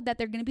know that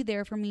they're going to be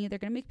there for me, they're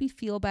going to make me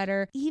feel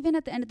better. Even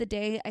at the end of the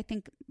day, I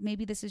think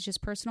maybe this is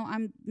just personal,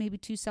 I'm maybe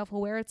too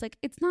self-aware. It's like,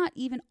 it's not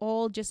even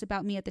all just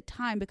about me at the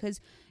time, because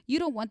you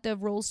don't want the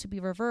roles to be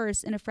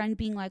reversed and a friend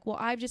being like, well,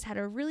 I've just had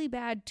a really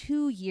bad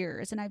 2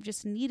 years and I've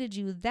just needed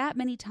you that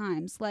many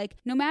times. Like,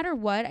 no matter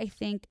what, I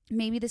think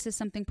maybe this is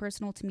something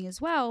personal to me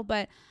as well,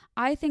 but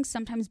I think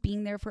sometimes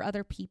being there for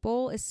other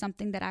people is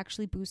something that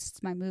actually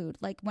boosts my mood.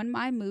 Like, when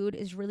my mood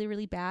is really,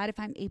 really bad, if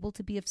I'm able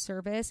to be of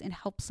service and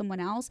help someone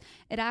else,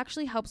 it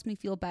actually helps me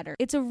feel better.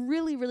 It's a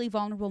really, really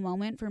vulnerable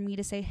moment for me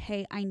to say,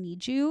 hey, I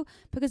need you,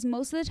 because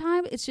most of the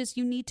time it's just,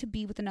 you need to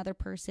be with another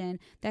person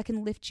that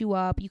can lift you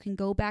up. You can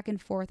go back and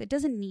forth. It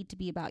doesn't need to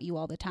be about you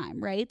all the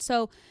time, right?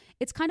 So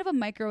it's kind of a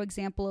micro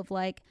example of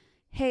like,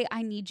 hey,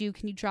 I need you.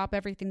 Can you drop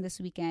everything this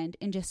weekend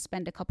and just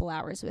spend a couple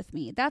hours with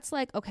me? That's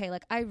like, okay,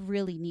 like I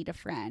really need a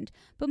friend.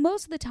 But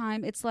most of the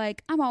time it's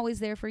like, I'm always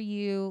there for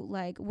you.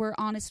 Like, we're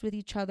honest with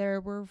each other.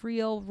 We're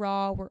real,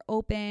 raw, we're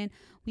open.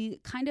 We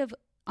kind of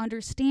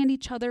understand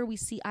each other. We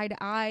see eye to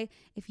eye.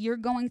 If you're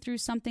going through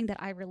something that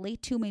I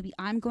relate to, maybe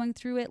I'm going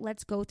through it,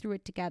 let's go through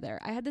it together.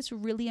 I had this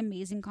really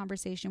amazing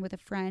conversation with a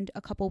friend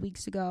a couple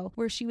weeks ago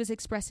where she was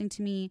expressing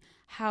to me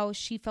how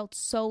she felt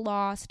so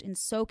lost and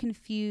so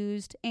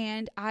confused,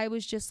 and I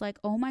was just like,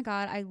 oh my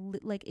God,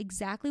 like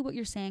exactly what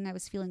you're saying. I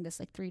was feeling this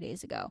like 3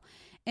 days ago.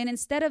 And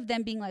instead of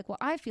them being like, well,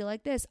 I feel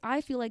like this,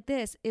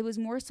 it was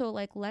more so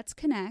like, let's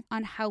connect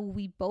on how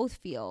we both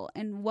feel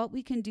and what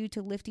we can do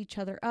to lift each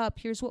other up.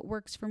 Here's what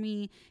works for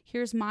me.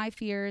 Here's my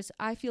fears.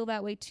 I feel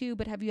that way too,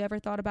 but have you ever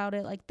thought about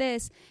it like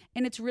this?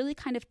 And it's really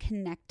kind of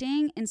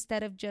connecting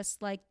instead of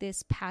just like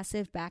this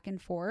passive back and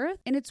forth.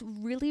 And it's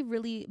really,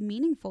 really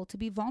meaningful to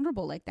be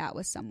vulnerable like that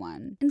with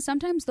someone. And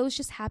sometimes those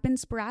just happen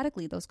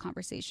sporadically, those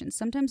conversations.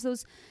 Sometimes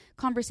those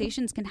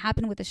conversations can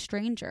happen with a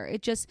stranger.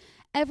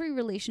 Every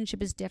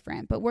relationship is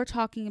different, but we're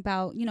talking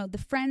about, you know, the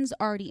friends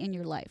already in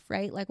your life,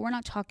 right? Like, we're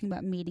not talking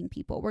about meeting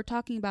people. We're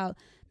talking about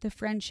the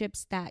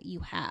friendships that you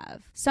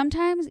have.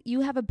 Sometimes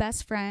you have a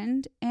best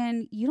friend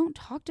and you don't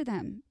talk to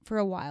them for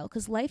a while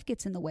because life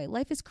gets in the way.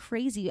 Life is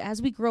crazy. As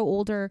we grow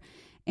older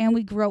and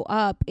we grow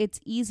up, it's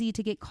easy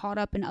to get caught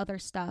up in other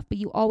stuff, but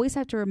you always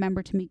have to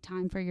remember to make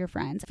time for your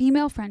friends.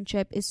 Female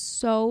friendship is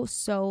so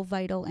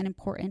vital and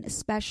important,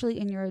 especially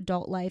in your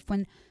adult life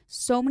when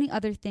so many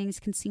other things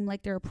can seem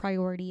like they're a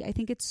priority. I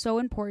think it's so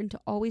important to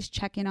always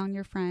check in on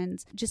your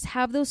friends. Just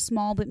have those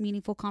small but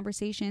meaningful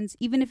conversations,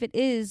 even if it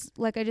is,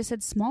 like I just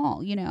said,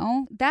 small, you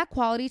know? That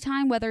quality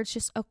time, whether it's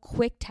just a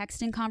quick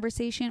texting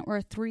conversation or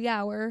a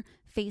 3-hour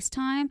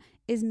FaceTime,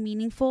 is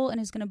meaningful and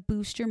is going to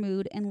boost your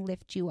mood and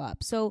lift you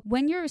up. So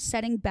when you're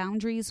setting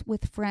boundaries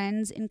with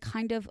friends and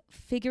kind of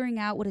figuring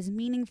out what is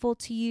meaningful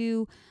to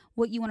you,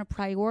 what you want to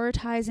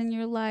prioritize in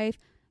your life,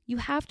 you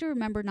have to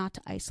remember not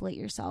to isolate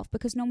yourself,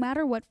 because no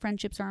matter what,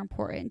 friendships are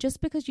important. Just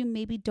because you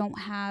maybe don't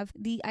have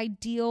the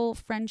ideal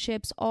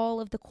friendships, all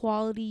of the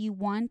quality you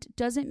want,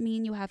 doesn't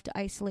mean you have to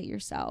isolate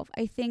yourself.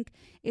 I think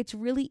it's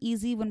really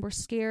easy when we're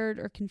scared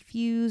or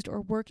confused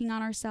or working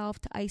on ourselves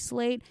to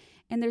isolate.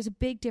 And there's a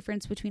big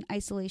difference between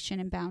isolation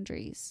and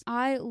boundaries.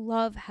 I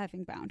love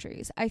having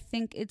boundaries. I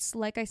think it's,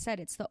 like I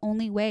said, it's the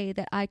only way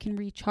that I can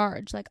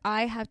recharge. Like,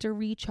 I have to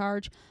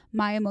recharge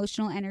my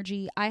emotional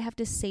energy. I have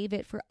to save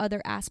it for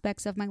other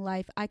aspects of my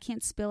life. I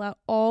can't spill out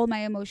all my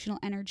emotional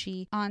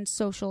energy on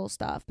social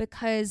stuff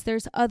because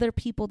there's other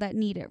people that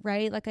need it,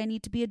 right? Like, I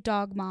need to be a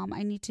dog mom.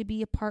 I need to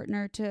be a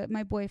partner to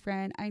my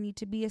boyfriend. I need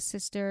to be a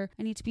sister.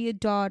 I need to be a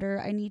daughter.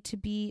 I need to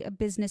be a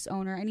business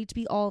owner. I need to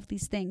be all of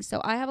these things.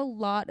 So I have a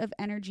lot of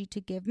energy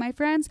to give my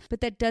friends, but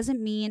that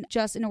doesn't mean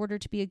just in order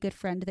to be a good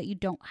friend that you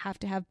don't have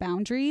to have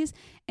boundaries.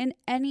 And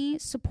any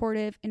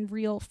supportive and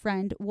real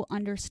friend will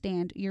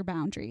understand your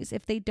boundaries.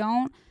 If they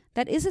don't,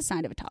 that is a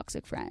sign of a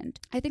toxic friend.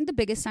 I think the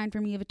biggest sign for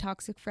me of a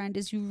toxic friend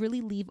is you really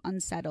leave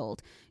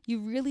unsettled. You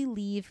really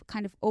leave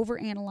kind of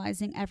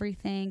overanalyzing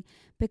everything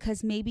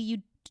because maybe you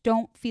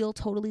don't feel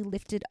totally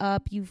lifted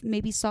up. You've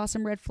maybe saw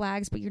some red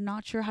flags, but you're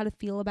not sure how to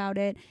feel about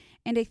it.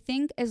 And I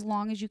think as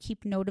long as you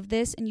keep note of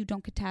this and you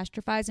don't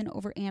catastrophize and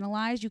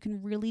overanalyze, you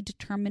can really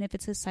determine if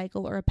it's a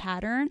cycle or a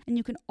pattern, and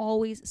you can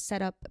always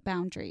set up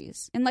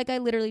boundaries. And like I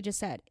literally just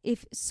said,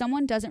 if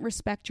someone doesn't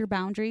respect your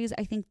boundaries,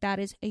 I think that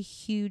is a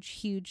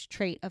huge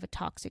trait of a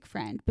toxic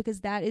friend, because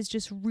that is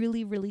just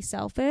really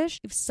selfish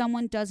if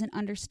someone doesn't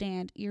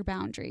understand your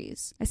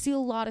boundaries. I see a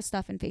lot of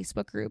stuff in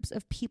Facebook groups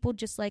of people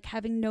just like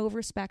having no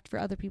respect for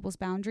other people's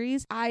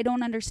boundaries. I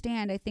don't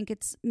understand. I think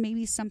it's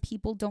maybe some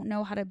people don't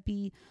know how to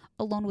be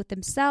alone with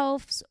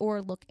themselves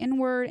or look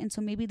inward, and so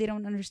maybe they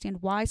don't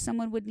understand why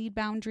someone would need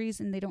boundaries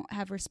and they don't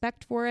have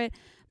respect for it.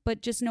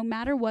 But just no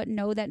matter what,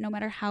 know that no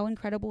matter how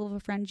incredible of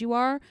a friend you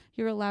are,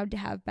 you're allowed to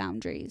have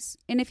boundaries.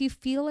 And if you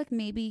feel like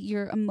maybe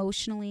you're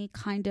emotionally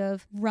kind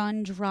of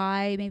run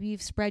dry, maybe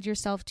you've spread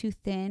yourself too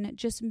thin,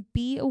 just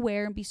be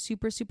aware and be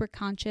super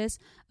conscious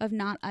of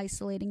not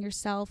isolating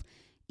yourself.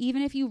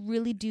 Even if you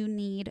really do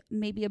need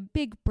maybe a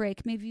big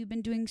break, maybe you've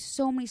been doing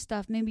so many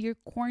stuff, maybe your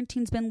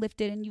quarantine's been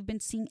lifted and you've been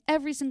seeing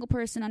every single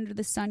person under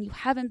the sun you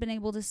haven't been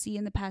able to see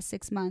in the past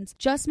 6 months,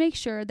 just make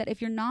sure that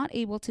if you're not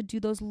able to do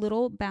those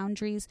little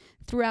boundaries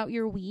throughout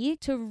your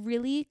week, to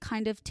really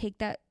kind of take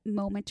that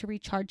moment to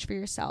recharge for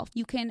yourself.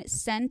 You can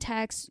send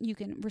texts, you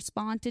can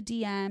respond to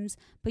DMs,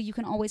 but you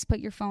can always put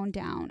your phone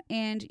down,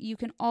 and you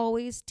can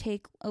always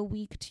take a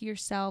week to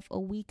yourself, a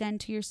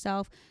weekend to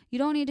yourself. You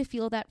don't need to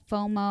feel that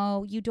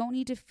FOMO. You don't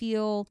need to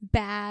feel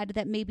bad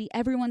that maybe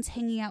everyone's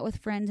hanging out with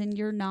friends and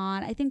you're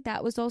not. I think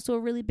that was also a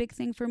really big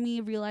thing for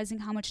me, realizing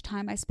how much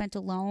time I spent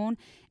alone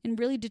and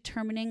really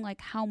determining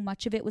like how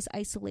much of it was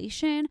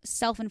isolation,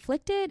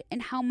 self-inflicted,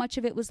 and how much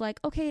of it was like,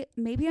 okay,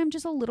 maybe I'm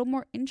just a little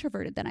more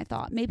introverted than I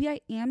thought. Maybe I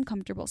am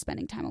comfortable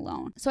spending time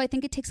alone. So I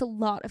think it takes a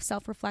lot of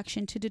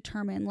self-reflection to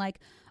determine like,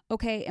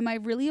 okay, am I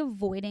really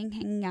avoiding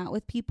hanging out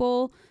with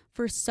people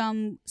for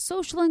some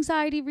social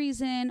anxiety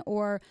reason,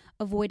 or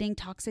avoiding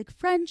toxic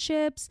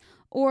friendships?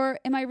 Or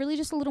am I really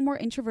just a little more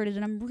introverted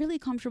and I'm really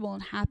comfortable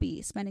and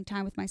happy spending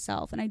time with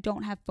myself and I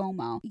don't have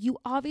FOMO? You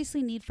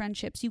obviously need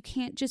friendships. You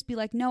can't just be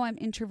like, no, I'm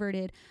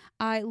introverted.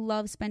 I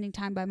love spending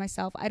time by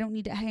myself. I don't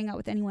need to hang out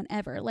with anyone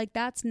ever. Like,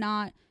 that's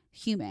not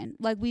human.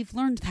 Like, we've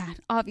learned that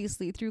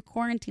obviously through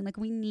quarantine. Like,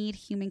 we need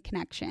human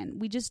connection.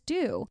 We just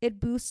do. It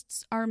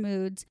boosts our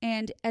moods.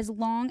 And as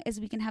long as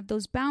we can have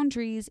those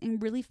boundaries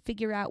and really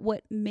figure out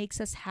what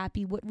makes us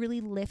happy, what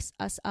really lifts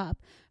us up.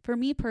 For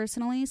me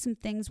personally, some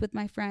things with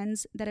my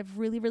friends that have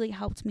really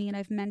helped me, and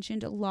I've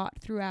mentioned a lot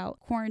throughout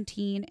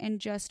quarantine and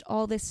just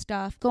all this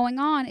stuff going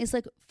on, is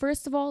like,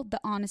 first of all, the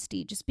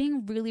honesty, just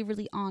being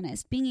really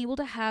honest, being able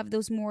to have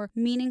those more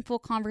meaningful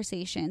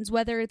conversations,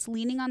 whether it's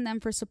leaning on them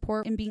for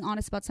support and being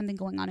honest about something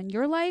going on in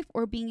your life,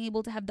 or being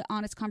able to have the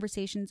honest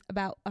conversations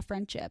about a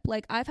friendship.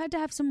 Like, I've had to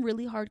have some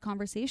really hard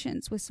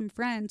conversations with some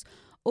friends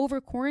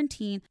over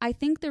quarantine, I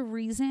think the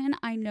reason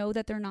I know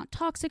that they're not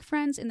toxic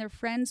friends and they're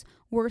friends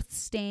worth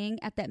staying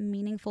at that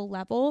meaningful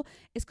level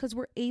is because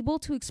we're able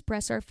to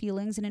express our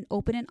feelings in an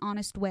open and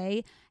honest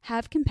way,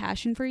 have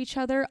compassion for each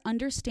other,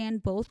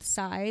 understand both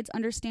sides,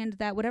 understand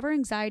that whatever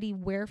anxiety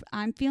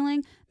I'm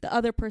feeling, the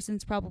other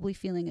person's probably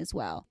feeling as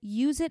well.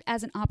 Use it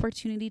as an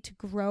opportunity to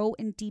grow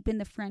and deepen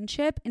the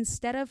friendship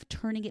instead of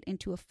turning it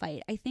into a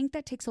fight. I think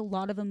that takes a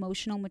lot of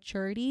emotional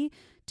maturity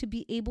to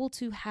be able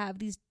to have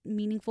these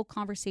meaningful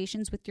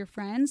conversations with your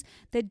friends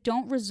that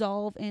don't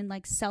resolve in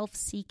like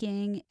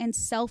self-seeking and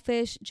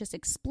selfish, just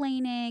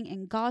explaining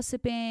and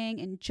gossiping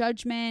and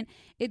judgment.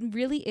 It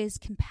really is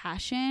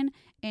compassion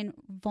and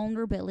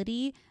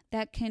vulnerability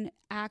that can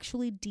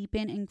actually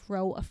deepen and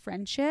grow a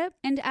friendship.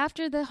 And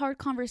after the hard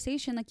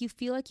conversation, like you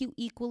feel like you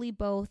equally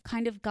both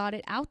kind of got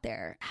it out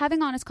there.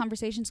 Having honest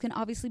conversations can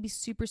obviously be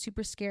super,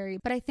 super scary,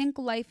 but I think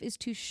life is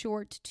too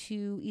short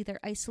to either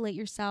isolate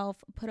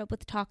yourself, put up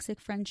with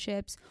toxic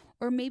friendships,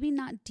 or maybe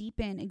not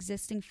deepen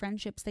existing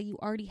friendships that you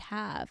already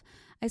have.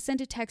 I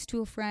sent a text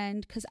to a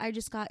friend because I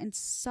just got in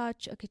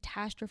such a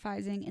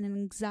catastrophizing and an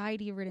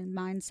anxiety-ridden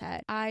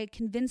mindset. I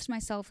convinced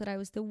myself that I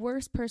was the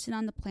worst person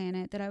on the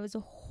planet, that I was a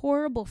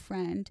horrible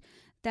friend,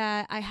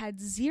 that I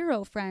had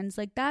zero friends.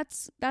 Like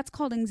that's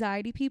called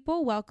anxiety,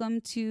 people. Welcome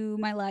to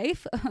my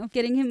life of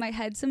getting in my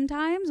head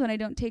sometimes when I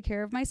don't take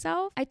care of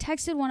myself. I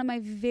texted one of my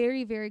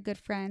very, very good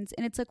friends,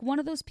 and it's like one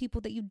of those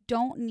people that you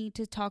don't need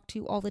to talk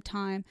to all the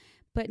time,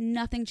 but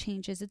nothing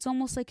changes. It's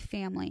almost like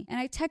family. And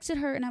I texted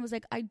her and I was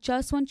like, I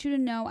just want you to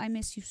know I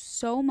miss you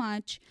so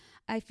much.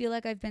 I feel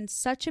like I've been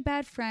such a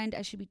bad friend.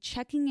 I should be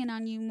checking in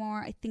on you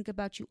more. I think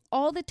about you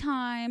all the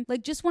time.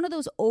 Like just one of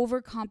those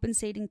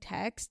overcompensating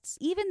texts.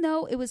 Even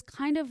though it was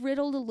kind of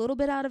riddled a little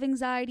bit out of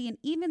anxiety, and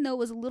even though it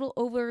was a little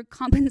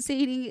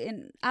overcompensating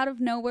and out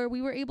of nowhere,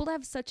 we were able to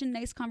have such a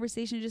nice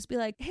conversation to just be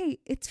like, hey,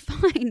 it's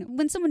fine.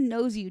 When someone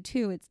knows you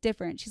too, it's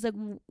different. She's like,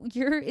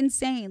 you're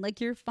insane. Like,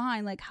 you're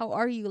fine. Like, how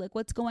are you? Like,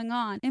 what's going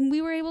on? And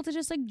we were able to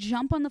just like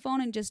jump on the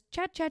phone and just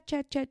chat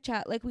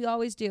like we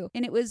always do.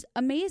 And it was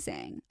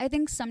amazing. I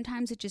think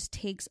sometimes it just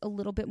takes a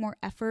little bit more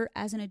effort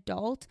as an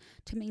adult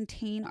to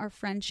maintain our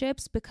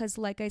friendships because,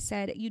 like I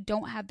said, you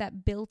don't have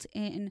that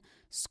built-in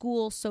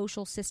school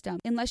social system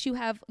unless you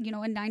have, a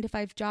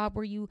 9-to-5 job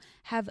where you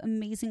have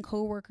amazing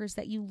coworkers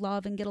that you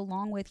love and get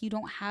along with. You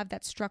don't have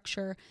that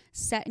structure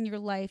set in your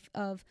life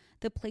of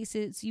the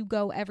places you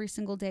go every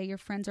single day. Your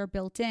friends are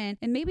built in,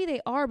 and maybe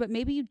they are, but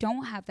maybe you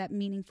don't have that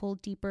meaningful,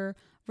 deeper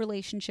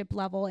relationship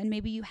level, and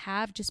maybe you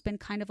have just been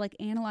kind of like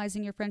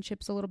analyzing your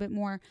friendships a little bit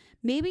more.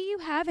 Maybe you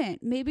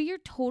haven't. Maybe you're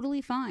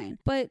totally fine.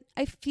 But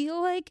I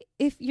feel like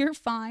if you're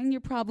fine, you're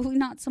probably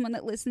not someone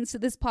that listens to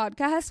this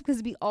podcast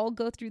because we all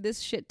go through this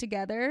shit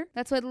together.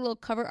 That's why the little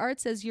cover art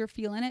says you're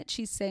feeling it.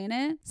 She's saying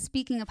it.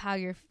 Speaking of how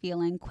you're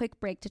feeling, quick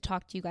break to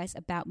talk to you guys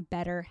about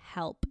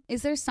BetterHelp.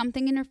 Is there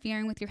something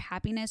interfering with your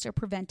happiness or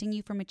preventing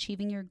you from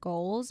achieving your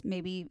goals?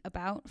 Maybe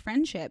about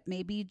friendship,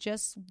 maybe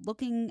just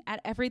looking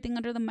at everything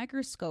under the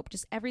microscope,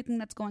 just everything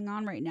that's going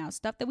on right now,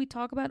 stuff that we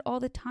talk about all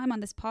the time on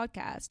this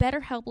podcast.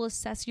 BetterHelp will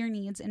assess your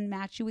needs and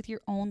match you with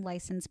your own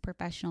licensed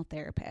professional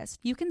therapist.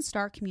 You can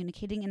start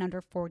communicating in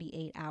under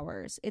 48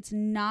 hours. It's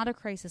not a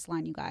crisis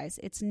line, you guys.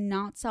 It's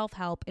not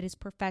self-help. It is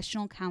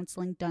professional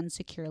counseling done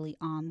securely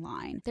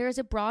online. There is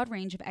a broad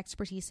range of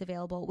expertise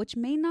available, which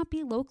may not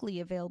be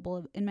locally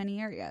available in many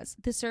areas.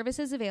 The service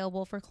is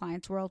available for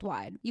clients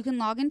worldwide. You can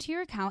log into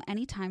your account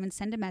anytime and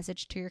send a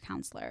message to your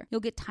counselor. You'll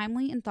get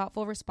timely and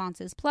thoughtful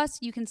responses. Plus,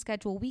 you can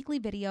schedule weekly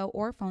video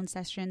or phone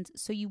sessions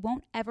so you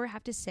won't ever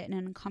have to sit in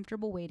an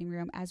uncomfortable waiting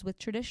room as with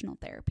traditional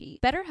therapy.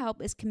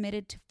 BetterHelp is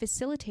committed to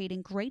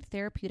facilitating great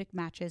therapeutic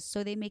matches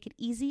so they make it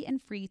easy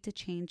and free to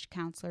change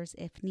counselors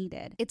if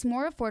needed. It's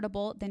more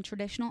affordable than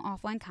traditional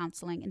offline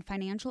counseling, and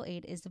financial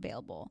aid is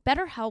available.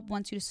 BetterHelp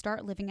wants you to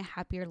start living a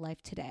happier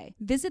life today.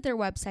 Visit their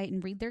website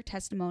and read their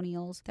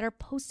testimonials that are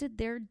posted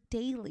there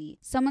daily.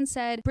 Someone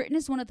said, Britton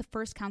is one of the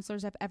first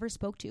counselors I've ever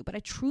spoke to, but I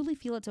truly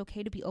feel it's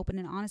okay to be open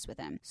and honest with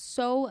him.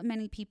 So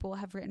many people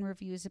have written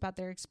reviews about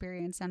their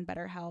experience on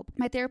BetterHelp.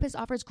 My therapist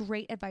offers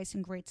great advice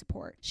and great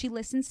support. She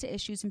listens to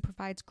issues and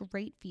provides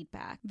great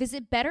feedback.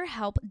 Visit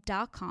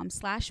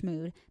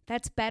betterhelp.com/mood.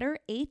 That's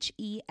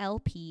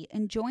BetterHelp,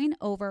 and join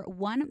over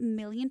 1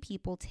 million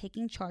people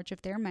taking charge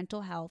of their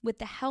mental health with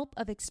the help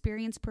of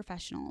experienced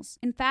professionals.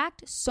 In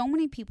fact, so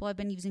many people have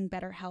been using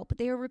BetterHelp,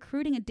 they are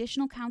recruiting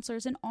additional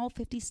counselors in all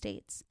 50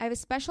 states. I have a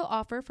special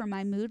offer for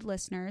my Mood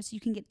listeners. You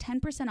can get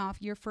 10%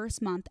 off your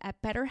first month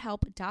at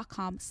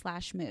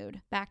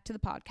betterhelp.com/mood. Back to the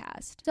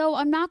podcast. So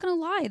I'm not going to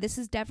lie, this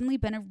has definitely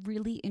been a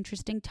really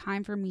interesting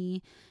time for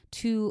me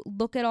to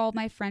look at all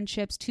my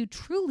friendships, to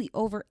truly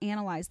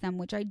overanalyze them,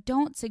 which I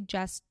don't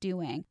suggest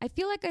doing. I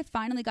feel like I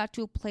finally got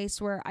to a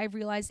place where I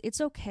realized it's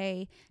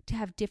okay to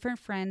have different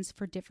friends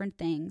for different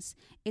things.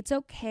 It's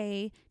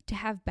okay to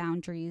have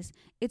boundaries.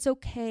 It's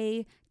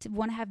okay to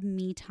want to have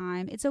me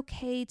time. It's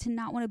okay to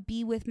not want to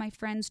be with my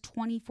friends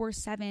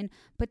 24/7,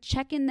 but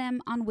check in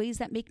them on ways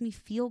that make me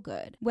feel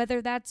good.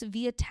 Whether that's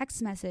via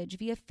text message,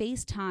 via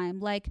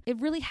FaceTime, like it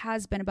really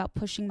has been about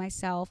pushing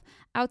myself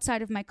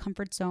outside of my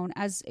comfort zone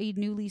as a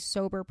newly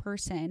sober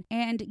person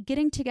and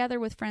getting together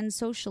with friends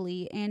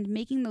socially and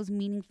making those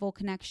meaningful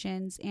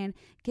connections and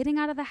getting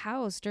out of the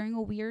house during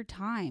a weird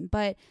time.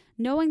 But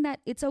knowing that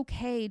it's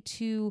okay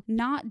to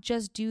not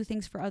just do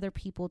things for other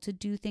people, to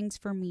do things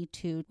for me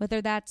too.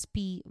 Whether that's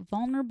be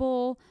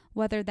vulnerable,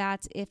 whether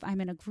that's if I'm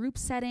in a group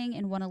setting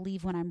and want to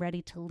leave when I'm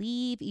ready to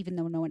leave, even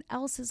though no one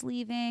else is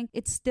leaving.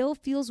 It still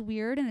feels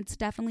weird and it's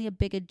definitely a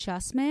big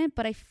adjustment,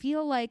 but I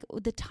feel like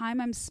the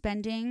time I'm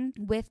spending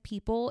with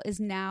people is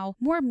now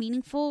more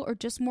meaningful or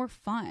just more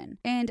fun.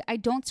 And I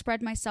don't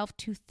spread myself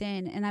too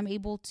thin and I'm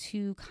able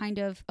to kind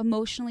of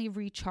emotionally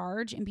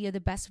recharge and be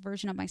the best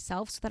version of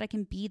myself so that I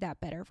can be that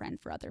better friend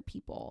for other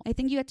people. I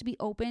think you have to be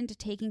open to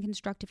taking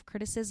constructive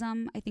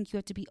criticism. I think you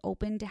have to be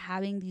open to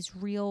having these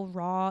real,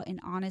 raw, and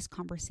honest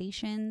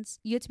conversations.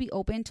 You have to be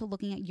open to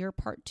looking at your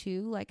part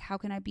too. Like, how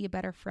can I be a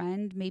better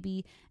friend?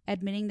 Maybe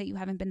admitting that you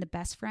haven't been the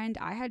best friend.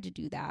 I had to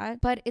do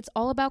that. But it's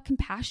all about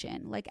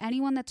compassion. Like,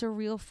 anyone that's a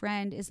real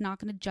friend is not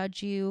going to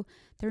judge you.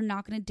 They're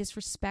not going to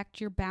disrespect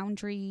your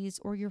boundaries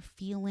or your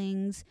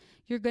feelings.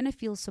 You're going to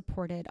feel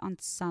supported on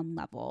some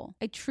level.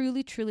 I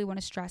truly, truly want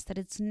to stress that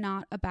it's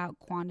not about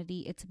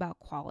quantity. It's about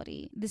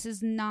quality. This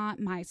is not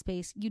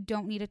MySpace. You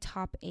don't need a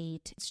top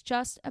 8. It's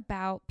just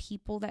about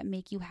people that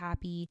make you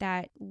happy,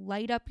 that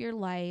light up your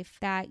life,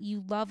 that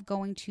you love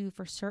going to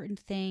for certain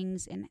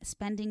things and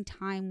spending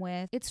time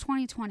with. It's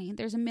 2020.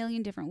 There's a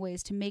million different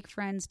ways to make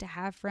friends, to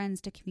have friends,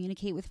 to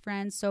communicate with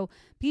friends. So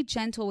be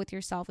gentle with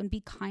yourself and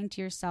be kind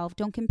to yourself.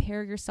 Don't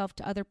compare yourself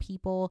to other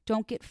people.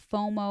 Don't get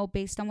FOMO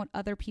based on what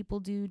other people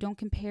do. Don't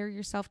compare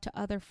yourself to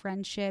other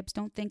friendships.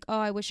 Don't think, oh,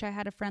 I wish I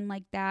had a friend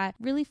like that.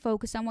 Really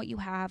focus on what you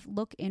have.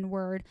 Look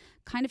inward.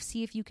 Kind of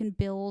see if you can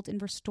build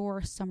and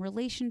restore some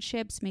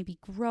relationships, maybe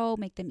grow,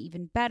 make them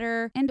even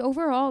better. And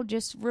overall,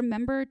 just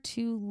remember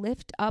to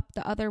lift up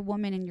the other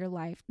woman in your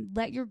life.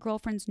 Let your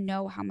girlfriends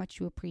know how much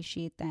you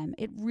appreciate them.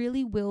 It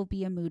really will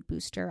be a mood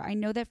booster. I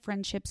know that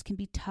friendships can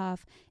be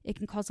tough. It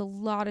can cause a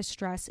lot of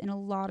stress and a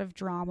lot of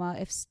drama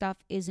if stuff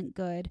isn't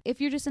good.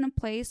 If you're just in a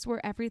place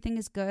where everything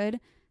is good,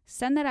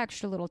 send that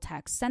extra little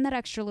text, send that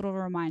extra little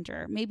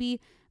reminder.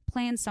 Maybe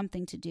plan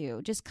something to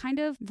do. Just kind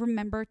of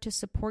remember to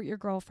support your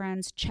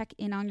girlfriends, check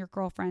in on your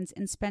girlfriends,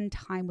 and spend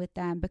time with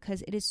them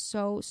because it is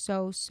so,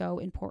 so, so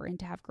important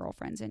to have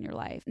girlfriends in your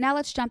life. Now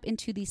let's jump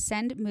into the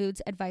send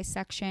moods advice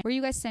section where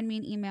you guys send me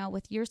an email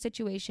with your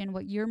situation,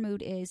 what your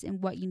mood is,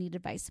 and what you need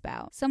advice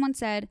about. Someone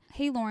said,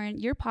 "Hey Lauren,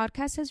 your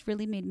podcast has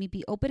really made me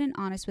be open and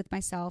honest with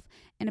myself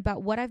and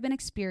about what I've been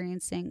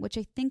experiencing, which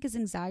I think is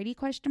anxiety ?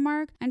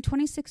 I'm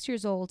 26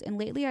 years old and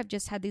lately I've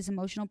just had these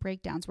emotional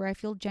breakdowns where I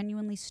feel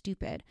genuinely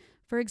stupid.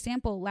 For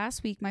example,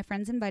 last week, my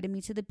friends invited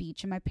me to the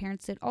beach and my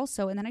parents did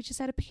also, and then I just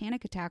had a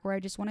panic attack where I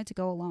just wanted to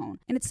go alone.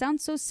 And it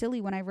sounds so silly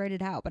when I write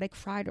it out, but I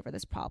cried over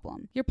this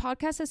problem. Your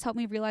podcast has helped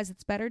me realize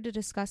it's better to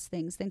discuss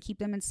things than keep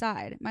them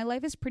inside. My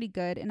life is pretty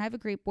good, and I have a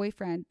great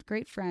boyfriend,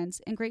 great friends,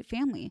 and great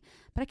family,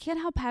 but I can't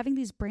help having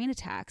these brain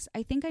attacks.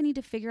 I think I need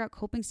to figure out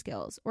coping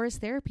skills, or is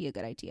therapy a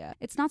good idea?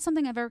 It's not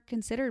something I've ever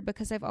considered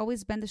because I've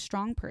always been the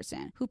strong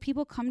person, who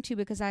people come to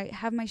because I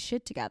have my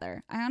shit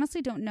together. I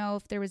honestly don't know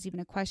if there was even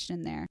a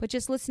question there, but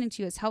just listening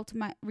to you has helped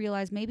me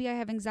realize maybe I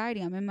have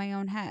anxiety. I'm in my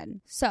own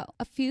head." So,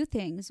 a few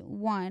things.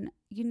 One,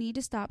 you need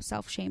to stop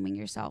self-shaming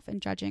yourself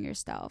and judging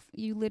yourself.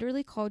 You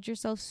literally called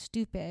yourself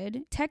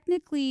stupid,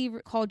 technically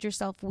called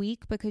yourself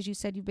weak because you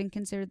said you've been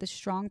considered the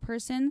strong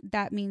person.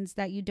 That means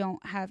that you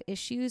don't have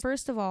issues.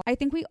 First of all, I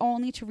think we all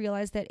need to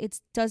realize that it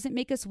doesn't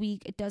make us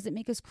weak. It doesn't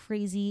make us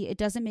crazy. It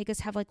doesn't make us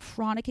have like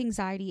chronic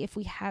anxiety if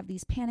we have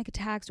these panic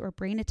attacks or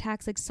brain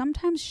attacks. Like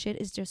sometimes shit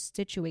is just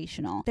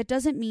situational. That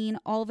doesn't mean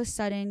all of a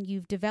sudden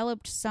you've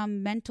developed some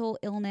mental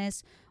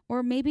illness,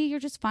 or maybe you're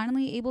just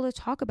finally able to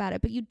talk about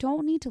it, but you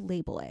don't need to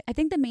label it. I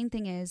think the main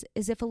thing is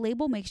if a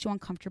label makes you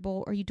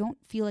uncomfortable or you don't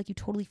feel like you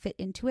totally fit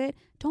into it,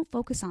 don't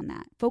focus on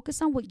that.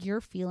 Focus on what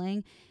you're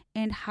feeling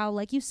and how,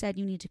 like you said,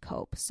 you need to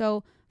cope.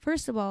 So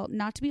first of all,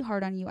 not to be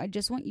hard on you, I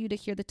just want you to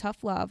hear the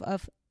tough love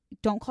of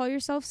don't call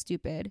yourself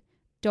stupid.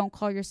 Don't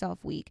call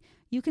yourself weak.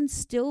 You can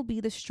still be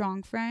the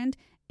strong friend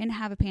and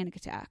have a panic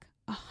attack.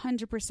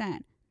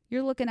 100%.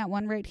 You're looking at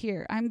one right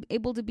here. I'm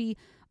able to be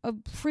a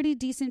pretty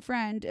decent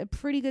friend, a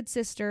pretty good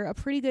sister, a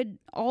pretty good,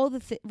 all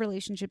the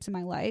relationships in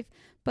my life.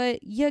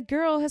 But your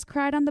girl has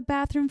cried on the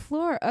bathroom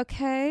floor,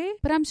 okay?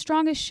 But I'm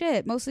strong as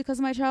shit, mostly because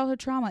of my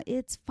childhood trauma.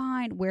 It's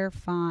fine. We're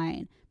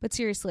fine. But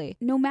seriously,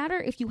 no matter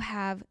if you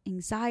have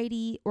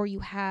anxiety or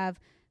you have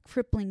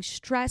crippling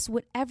stress,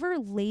 whatever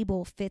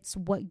label fits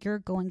what you're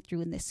going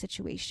through in this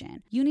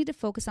situation, you need to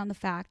focus on the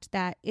fact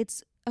that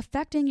it's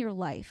affecting your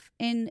life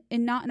and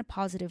not in a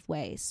positive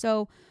way.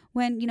 So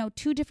when,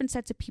 two different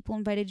sets of people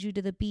invited you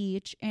to the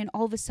beach and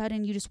all of a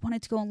sudden you just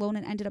wanted to go alone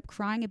and ended up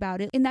crying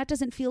about it, and that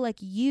doesn't feel like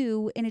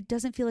you and it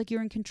doesn't feel like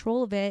you're in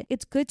control of it,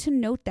 it's good to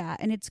note that,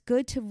 and it's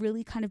good to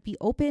really kind of be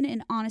open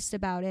and honest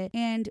about it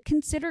and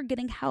consider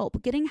getting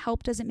help. Getting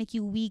help doesn't make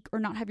you weak or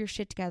not have your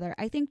shit together.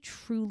 I think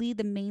truly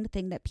the main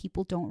thing that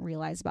people don't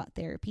realize about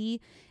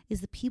therapy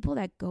is the people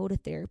that go to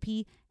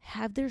therapy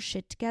have their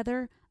shit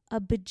together a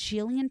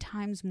bajillion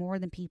times more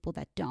than people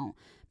that don't.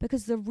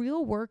 Because the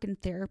real work in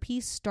therapy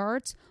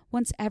starts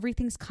once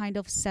everything's kind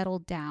of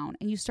settled down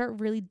and you start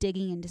really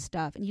digging into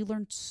stuff and you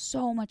learn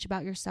so much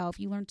about yourself.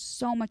 You learn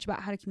so much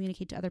about how to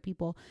communicate to other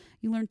people.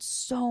 You learn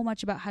so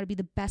much about how to be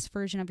the best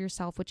version of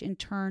yourself, which in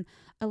turn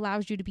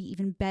allows you to be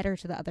even better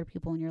to the other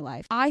people in your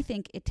life. I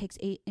think it takes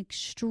an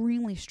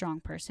extremely strong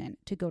person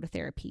to go to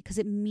therapy because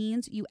it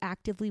means you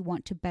actively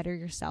want to better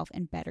yourself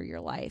and better your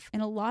life.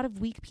 And a lot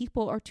of weak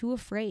people are too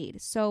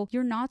afraid. So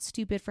you're not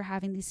stupid for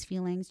having these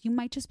feelings. You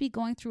might just be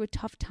going through a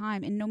tough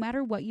time, and no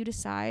matter what you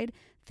decide,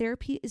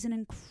 therapy is an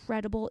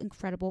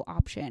incredible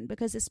option,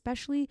 because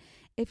especially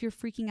if you're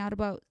freaking out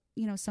about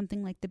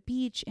something like the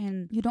beach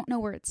and you don't know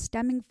where it's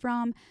stemming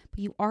from, but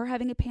you are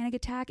having a panic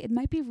attack, it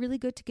might be really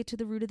good to get to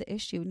the root of the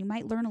issue, and you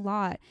might learn a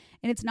lot.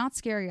 And it's not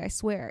scary, I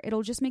swear.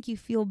 It'll just make you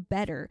feel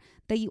better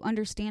that you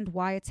understand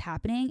why it's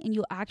happening, and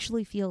you'll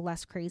actually feel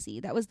less crazy.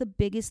 That was the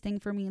biggest thing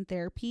for me in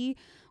therapy,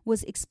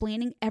 was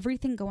explaining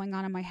everything going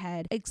on in my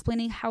head,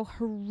 explaining how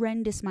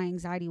horrendous my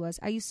anxiety was.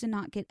 I used to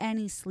not get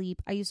any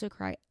sleep. I used to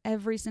cry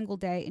every single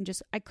day and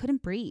I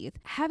couldn't breathe.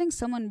 Having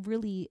someone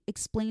really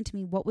explain to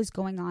me what was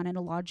going on in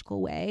a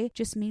logical way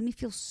just made me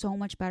feel so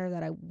much better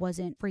that I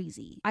wasn't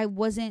crazy. I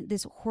wasn't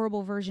this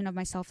horrible version of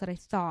myself that I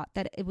thought,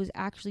 that it was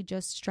actually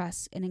just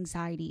stress and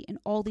anxiety and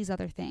all these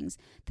other things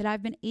that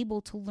I've been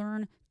able to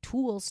learn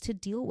tools to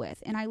deal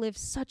with. And I live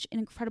such an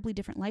incredibly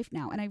different life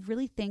now. And I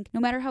really think no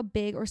matter how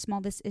big or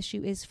small this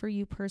issue is for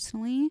you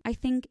personally, I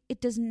think it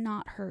does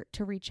not hurt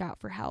to reach out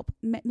for help.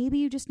 Maybe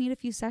you just need a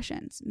few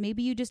sessions.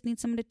 Maybe you just need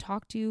someone to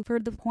talk to for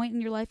the point in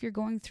your life you're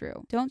going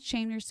through. Don't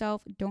shame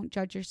yourself. Don't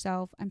judge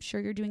yourself. I'm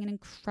sure you're doing an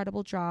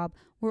incredible job.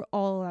 We're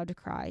all allowed to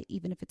cry,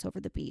 even if it's over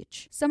the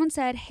beach. Someone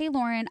said, "Hey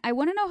Lauren, I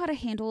want to know how to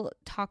handle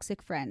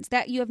toxic friends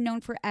that you have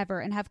known forever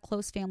and have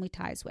close family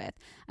ties with.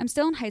 I'm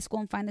still in high school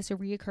and find this a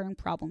reoccurring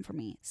problem for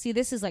me." See,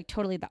 this is like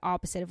totally the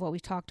opposite of what we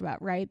talked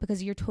about, right?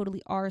 Because you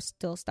totally are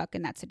still stuck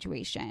in that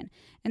situation.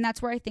 And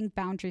that's where I think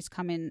boundaries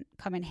come in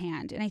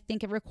hand. And I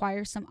think it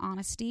requires some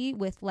honesty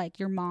with like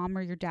your mom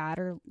or your dad,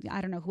 or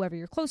I don't know, whoever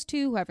you're close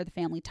to, whoever the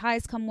family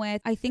ties come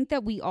with. I think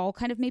that we all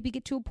kind of maybe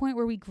get to a point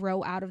where we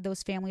grow out of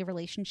those family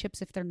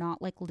relationships if they're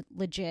not like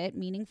legit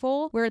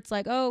meaningful, where it's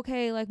like, oh,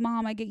 okay, like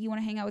mom, I get you want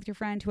to hang out with your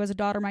friend who has a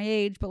daughter my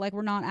age, but like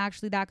we're not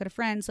actually that good of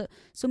friends.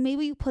 So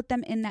maybe you put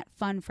them in that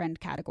fun friend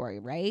category,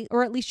 right?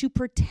 Or at least you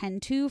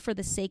pretend to for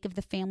the sake of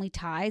the family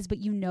ties, but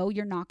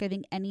you're not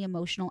giving any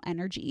emotional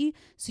energy.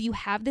 So you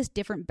have this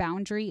different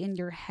boundary in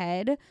your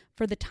head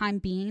for the time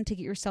being to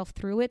get yourself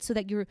through it, so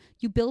that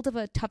you build up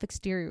a tough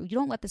exterior. You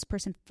don't let this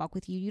person fuck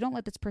with you. You don't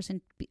let this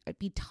person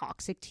be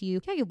toxic to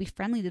you. Yeah, you'll be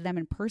friendly to them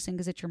in person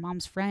because it's your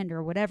mom's friend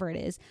or whatever it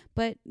is,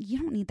 but you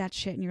don't need that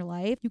shit in your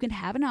life. You can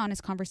have an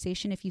honest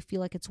conversation if you feel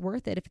like it's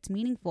worth it, if it's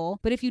meaningful.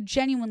 But if you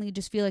genuinely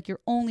just feel like you're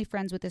only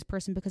friends with this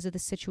person because of the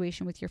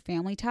situation with your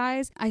family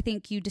ties, I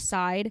think you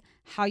decide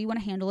how you want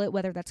to handle it,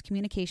 whether that's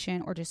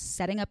communication or just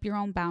setting up your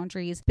own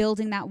boundaries,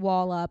 building that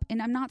wall up.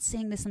 And I'm not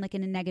saying this in like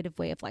in a negative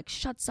way of like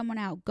shut someone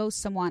out, ghost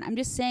someone. I'm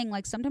just saying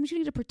like sometimes you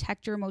need to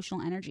protect your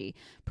emotional energy,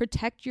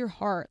 protect your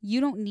heart. You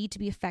don't need to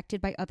be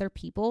affected by other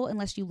people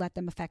unless you let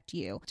them affect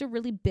you. To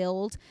really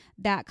build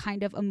that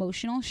kind of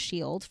emotional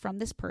shield from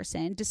this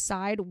person,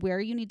 decide where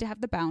you need to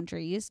have the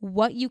boundaries,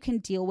 what you can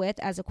deal with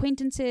as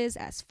acquaintances,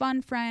 as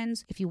fun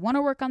friends, if you want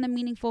to work on the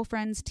meaningful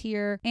friends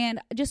tier, and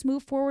just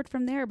move forward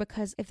from there.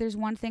 Because if there's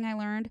one thing I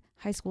learned,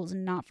 high school is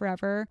not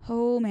forever.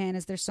 Oh man,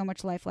 is there so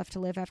much life left to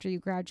live after you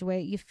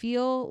graduate. You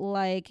feel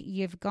like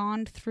you've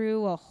gone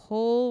through a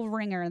whole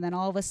ringer, and then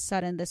all of a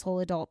sudden this whole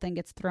adult thing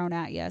gets thrown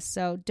at you.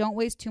 So don't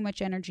waste too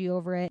much energy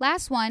over it.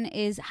 Last one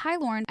is, "Hi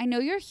Lauren, I know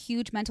you're a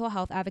huge mental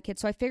health advocate,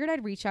 so I figured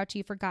I'd reach out to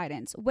you for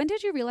guidance. When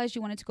did you realize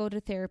you wanted to go to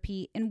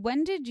therapy, and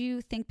when did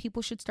you think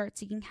people should start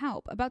seeking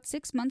help? About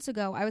 6 months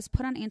ago, I was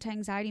put on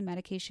anti-anxiety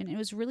medication and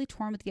was really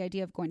torn with the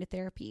idea of going to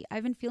therapy.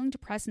 I've been feeling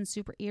depressed and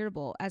super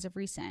irritable as of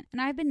recent, and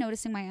I've been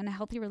noticing my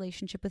unhealthy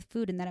relationship with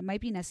food and that it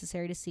might be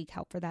necessary to seek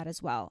help for that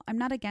as well. I'm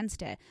not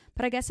against it,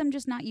 but I guess I'm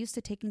just not used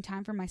to taking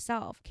time for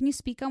myself. Can you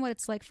speak on what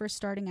it's like first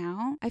starting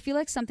out? I feel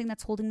like something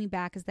that's holding me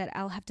back is that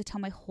I'll have to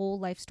tell my whole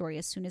life story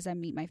as soon as I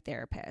meet my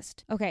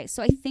therapist." Okay,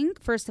 so I think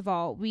first of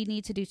all, we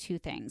need to do two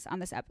things on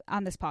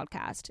this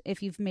podcast.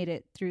 If you've made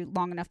it through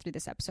long enough through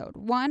this episode,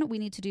 one, we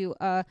need to do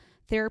a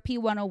therapy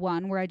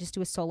 101 where I just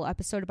do a solo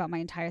episode about my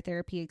entire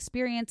therapy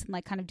experience and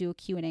like kind of do a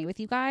Q&A with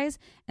you guys.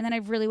 And then I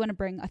really want to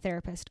bring a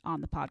therapist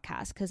on the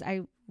podcast because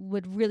I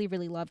would really,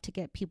 really love to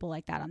get people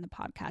like that on the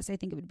podcast. I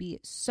think it would be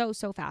so,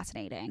 so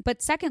fascinating.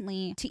 But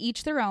secondly, to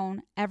each their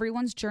own,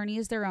 everyone's journey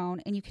is their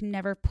own, and you can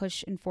never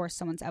push and force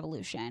someone's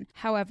evolution.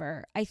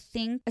 However, I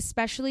think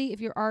especially if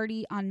you're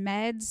already on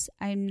meds,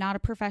 I'm not a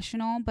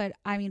professional, but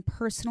I mean,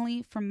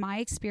 personally, from my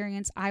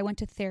experience, I went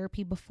to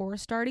therapy before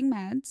starting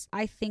meds.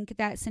 I think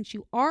that since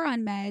you are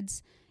on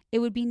meds, it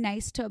would be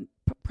nice to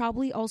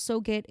probably also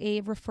get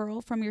a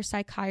referral from your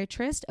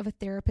psychiatrist of a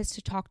therapist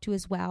to talk to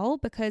as well,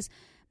 because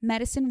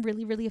medicine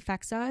really, really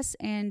affects us.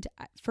 And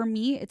for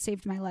me, it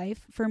saved my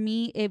life. For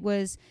me, it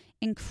was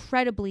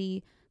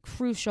incredibly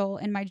crucial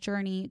in my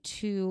journey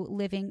to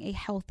living a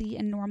healthy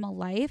and normal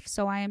life.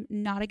 So I am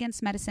not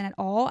against medicine at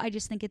all. I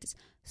just think it's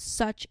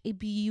such a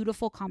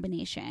beautiful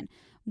combination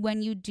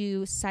when you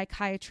do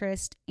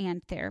psychiatrist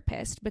and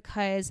therapist,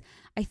 because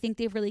I think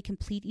they really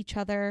complete each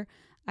other.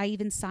 I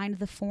even signed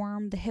the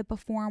HIPAA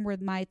form, where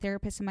my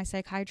therapist and my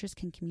psychiatrist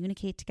can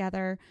communicate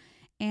together.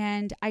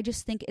 And I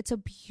just think it's a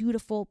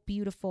beautiful,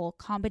 beautiful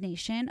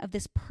combination of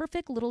this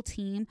perfect little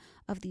team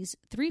of these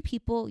three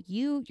people,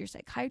 you, your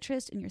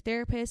psychiatrist, and your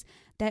therapist,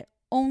 that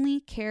only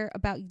care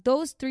about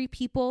those three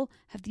people,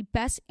 have the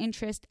best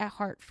interest at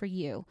heart for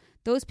you.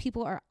 Those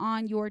people are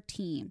on your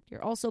team.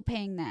 You're also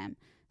paying them.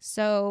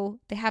 So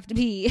they have to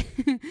be.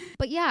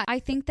 But yeah, I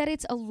think that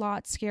it's a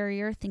lot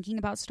scarier thinking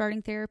about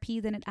starting therapy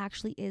than it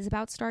actually is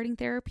about starting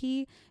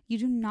therapy. You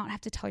do not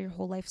have to tell your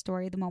whole life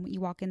story the moment you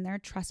walk in there.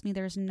 Trust me,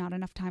 there's not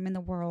enough time in the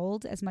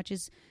world, as much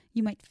as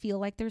you might feel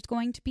like there's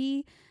going to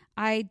be.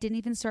 I didn't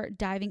even start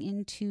diving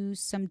into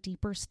some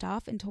deeper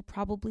stuff until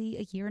probably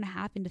a year and a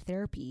half into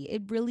therapy.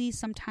 It really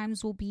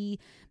sometimes will be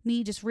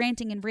me just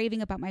ranting and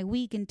raving about my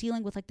week and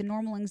dealing with like the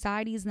normal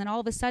anxieties. And then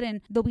all of a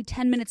sudden there'll be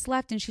 10 minutes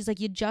left. And she's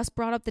like, you just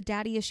brought up the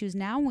daddy issues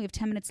now and we have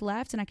 10 minutes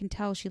left. And I can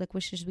tell she like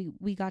wishes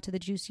we got to the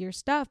juicier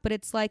stuff. But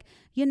it's like,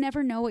 you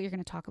never know what you're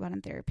going to talk about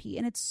in therapy.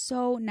 And it's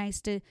so nice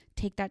to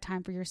take that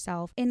time for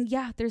yourself. And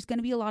yeah, there's going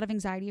to be a lot of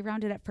anxiety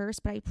around it at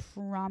first, but I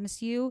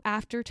promise you,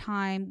 after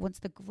time, once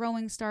the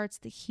growing starts,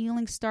 the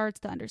healing starts,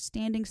 the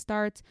understanding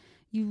starts,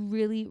 you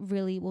really,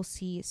 really will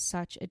see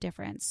such a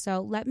difference. So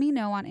let me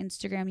know on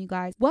Instagram, you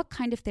guys, what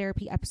kind of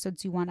therapy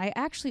episodes you want. I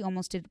actually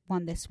almost did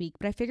one this week,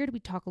 but I figured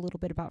we'd talk a little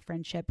bit about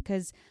friendship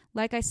because,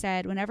 like I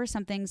said, whenever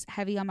something's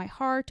heavy on my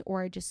heart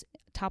or just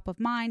top of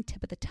mind,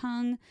 tip of the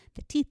tongue,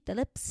 the teeth, the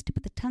lips, tip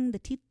of the tongue, the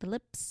teeth, the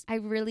lips, I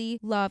really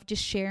love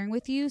just sharing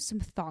with you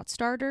some thought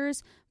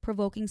starters,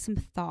 provoking some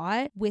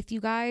thought with you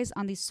guys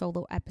on these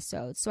solo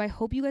episodes. So I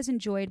hope you guys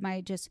enjoyed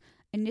my just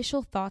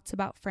initial thoughts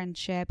about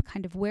friendship,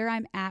 kind of where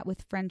I'm at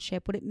with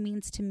friendship, what it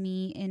means to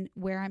me and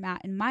where I'm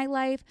at in my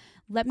life.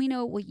 Let me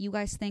know what you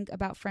guys think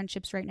about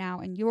friendships right now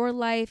in your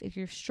life. If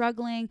you're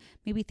struggling,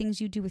 maybe things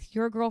you do with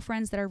your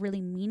girlfriends that are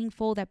really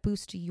meaningful, that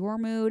boost your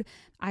mood.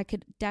 I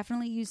could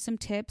definitely use some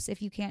tips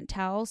if you can't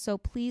tell. So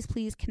please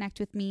connect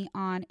with me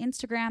on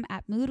Instagram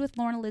at Mood with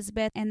Lauren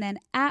Elizabeth and then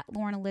at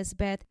Lauren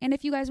Elizabeth. And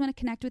if you guys want to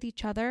connect with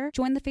each other,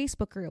 join the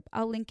Facebook group.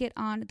 I'll link it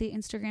on the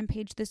Instagram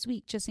page this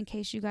week, just in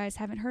case you guys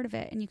haven't heard of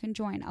it, and you can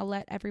join. I'll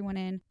let everyone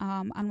in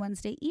on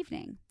Wednesday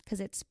evening because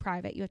it's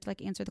private. You have to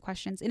like answer the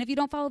questions. And if you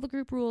don't follow the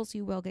group rules,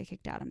 you will get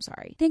kicked out. I'm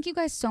sorry. Thank you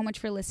guys so much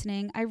for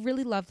listening. I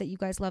really love that you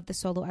guys love the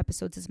solo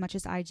episodes as much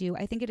as I do.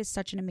 I think it is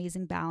such an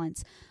amazing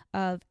balance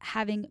of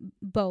having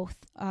both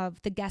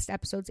of the guest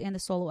episodes and the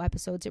solo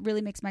episodes. It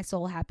really makes my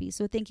soul happy.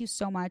 So thank you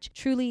so much.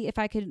 Truly, if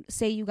I could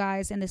say you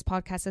guys and this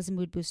podcast as a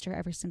mood booster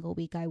every single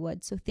week, I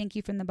would. So thank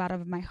you from the bottom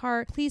of my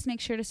heart. Please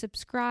make sure to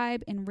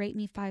subscribe and rate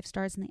me 5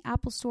 stars in the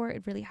Apple Store.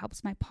 It really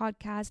helps my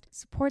podcast.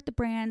 Support the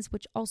brands,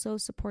 which also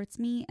supports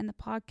me and the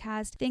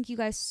podcast. Thank you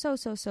guys so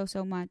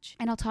much.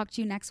 And I'll talk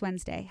to you next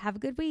Wednesday. Have a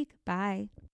good week. Bye.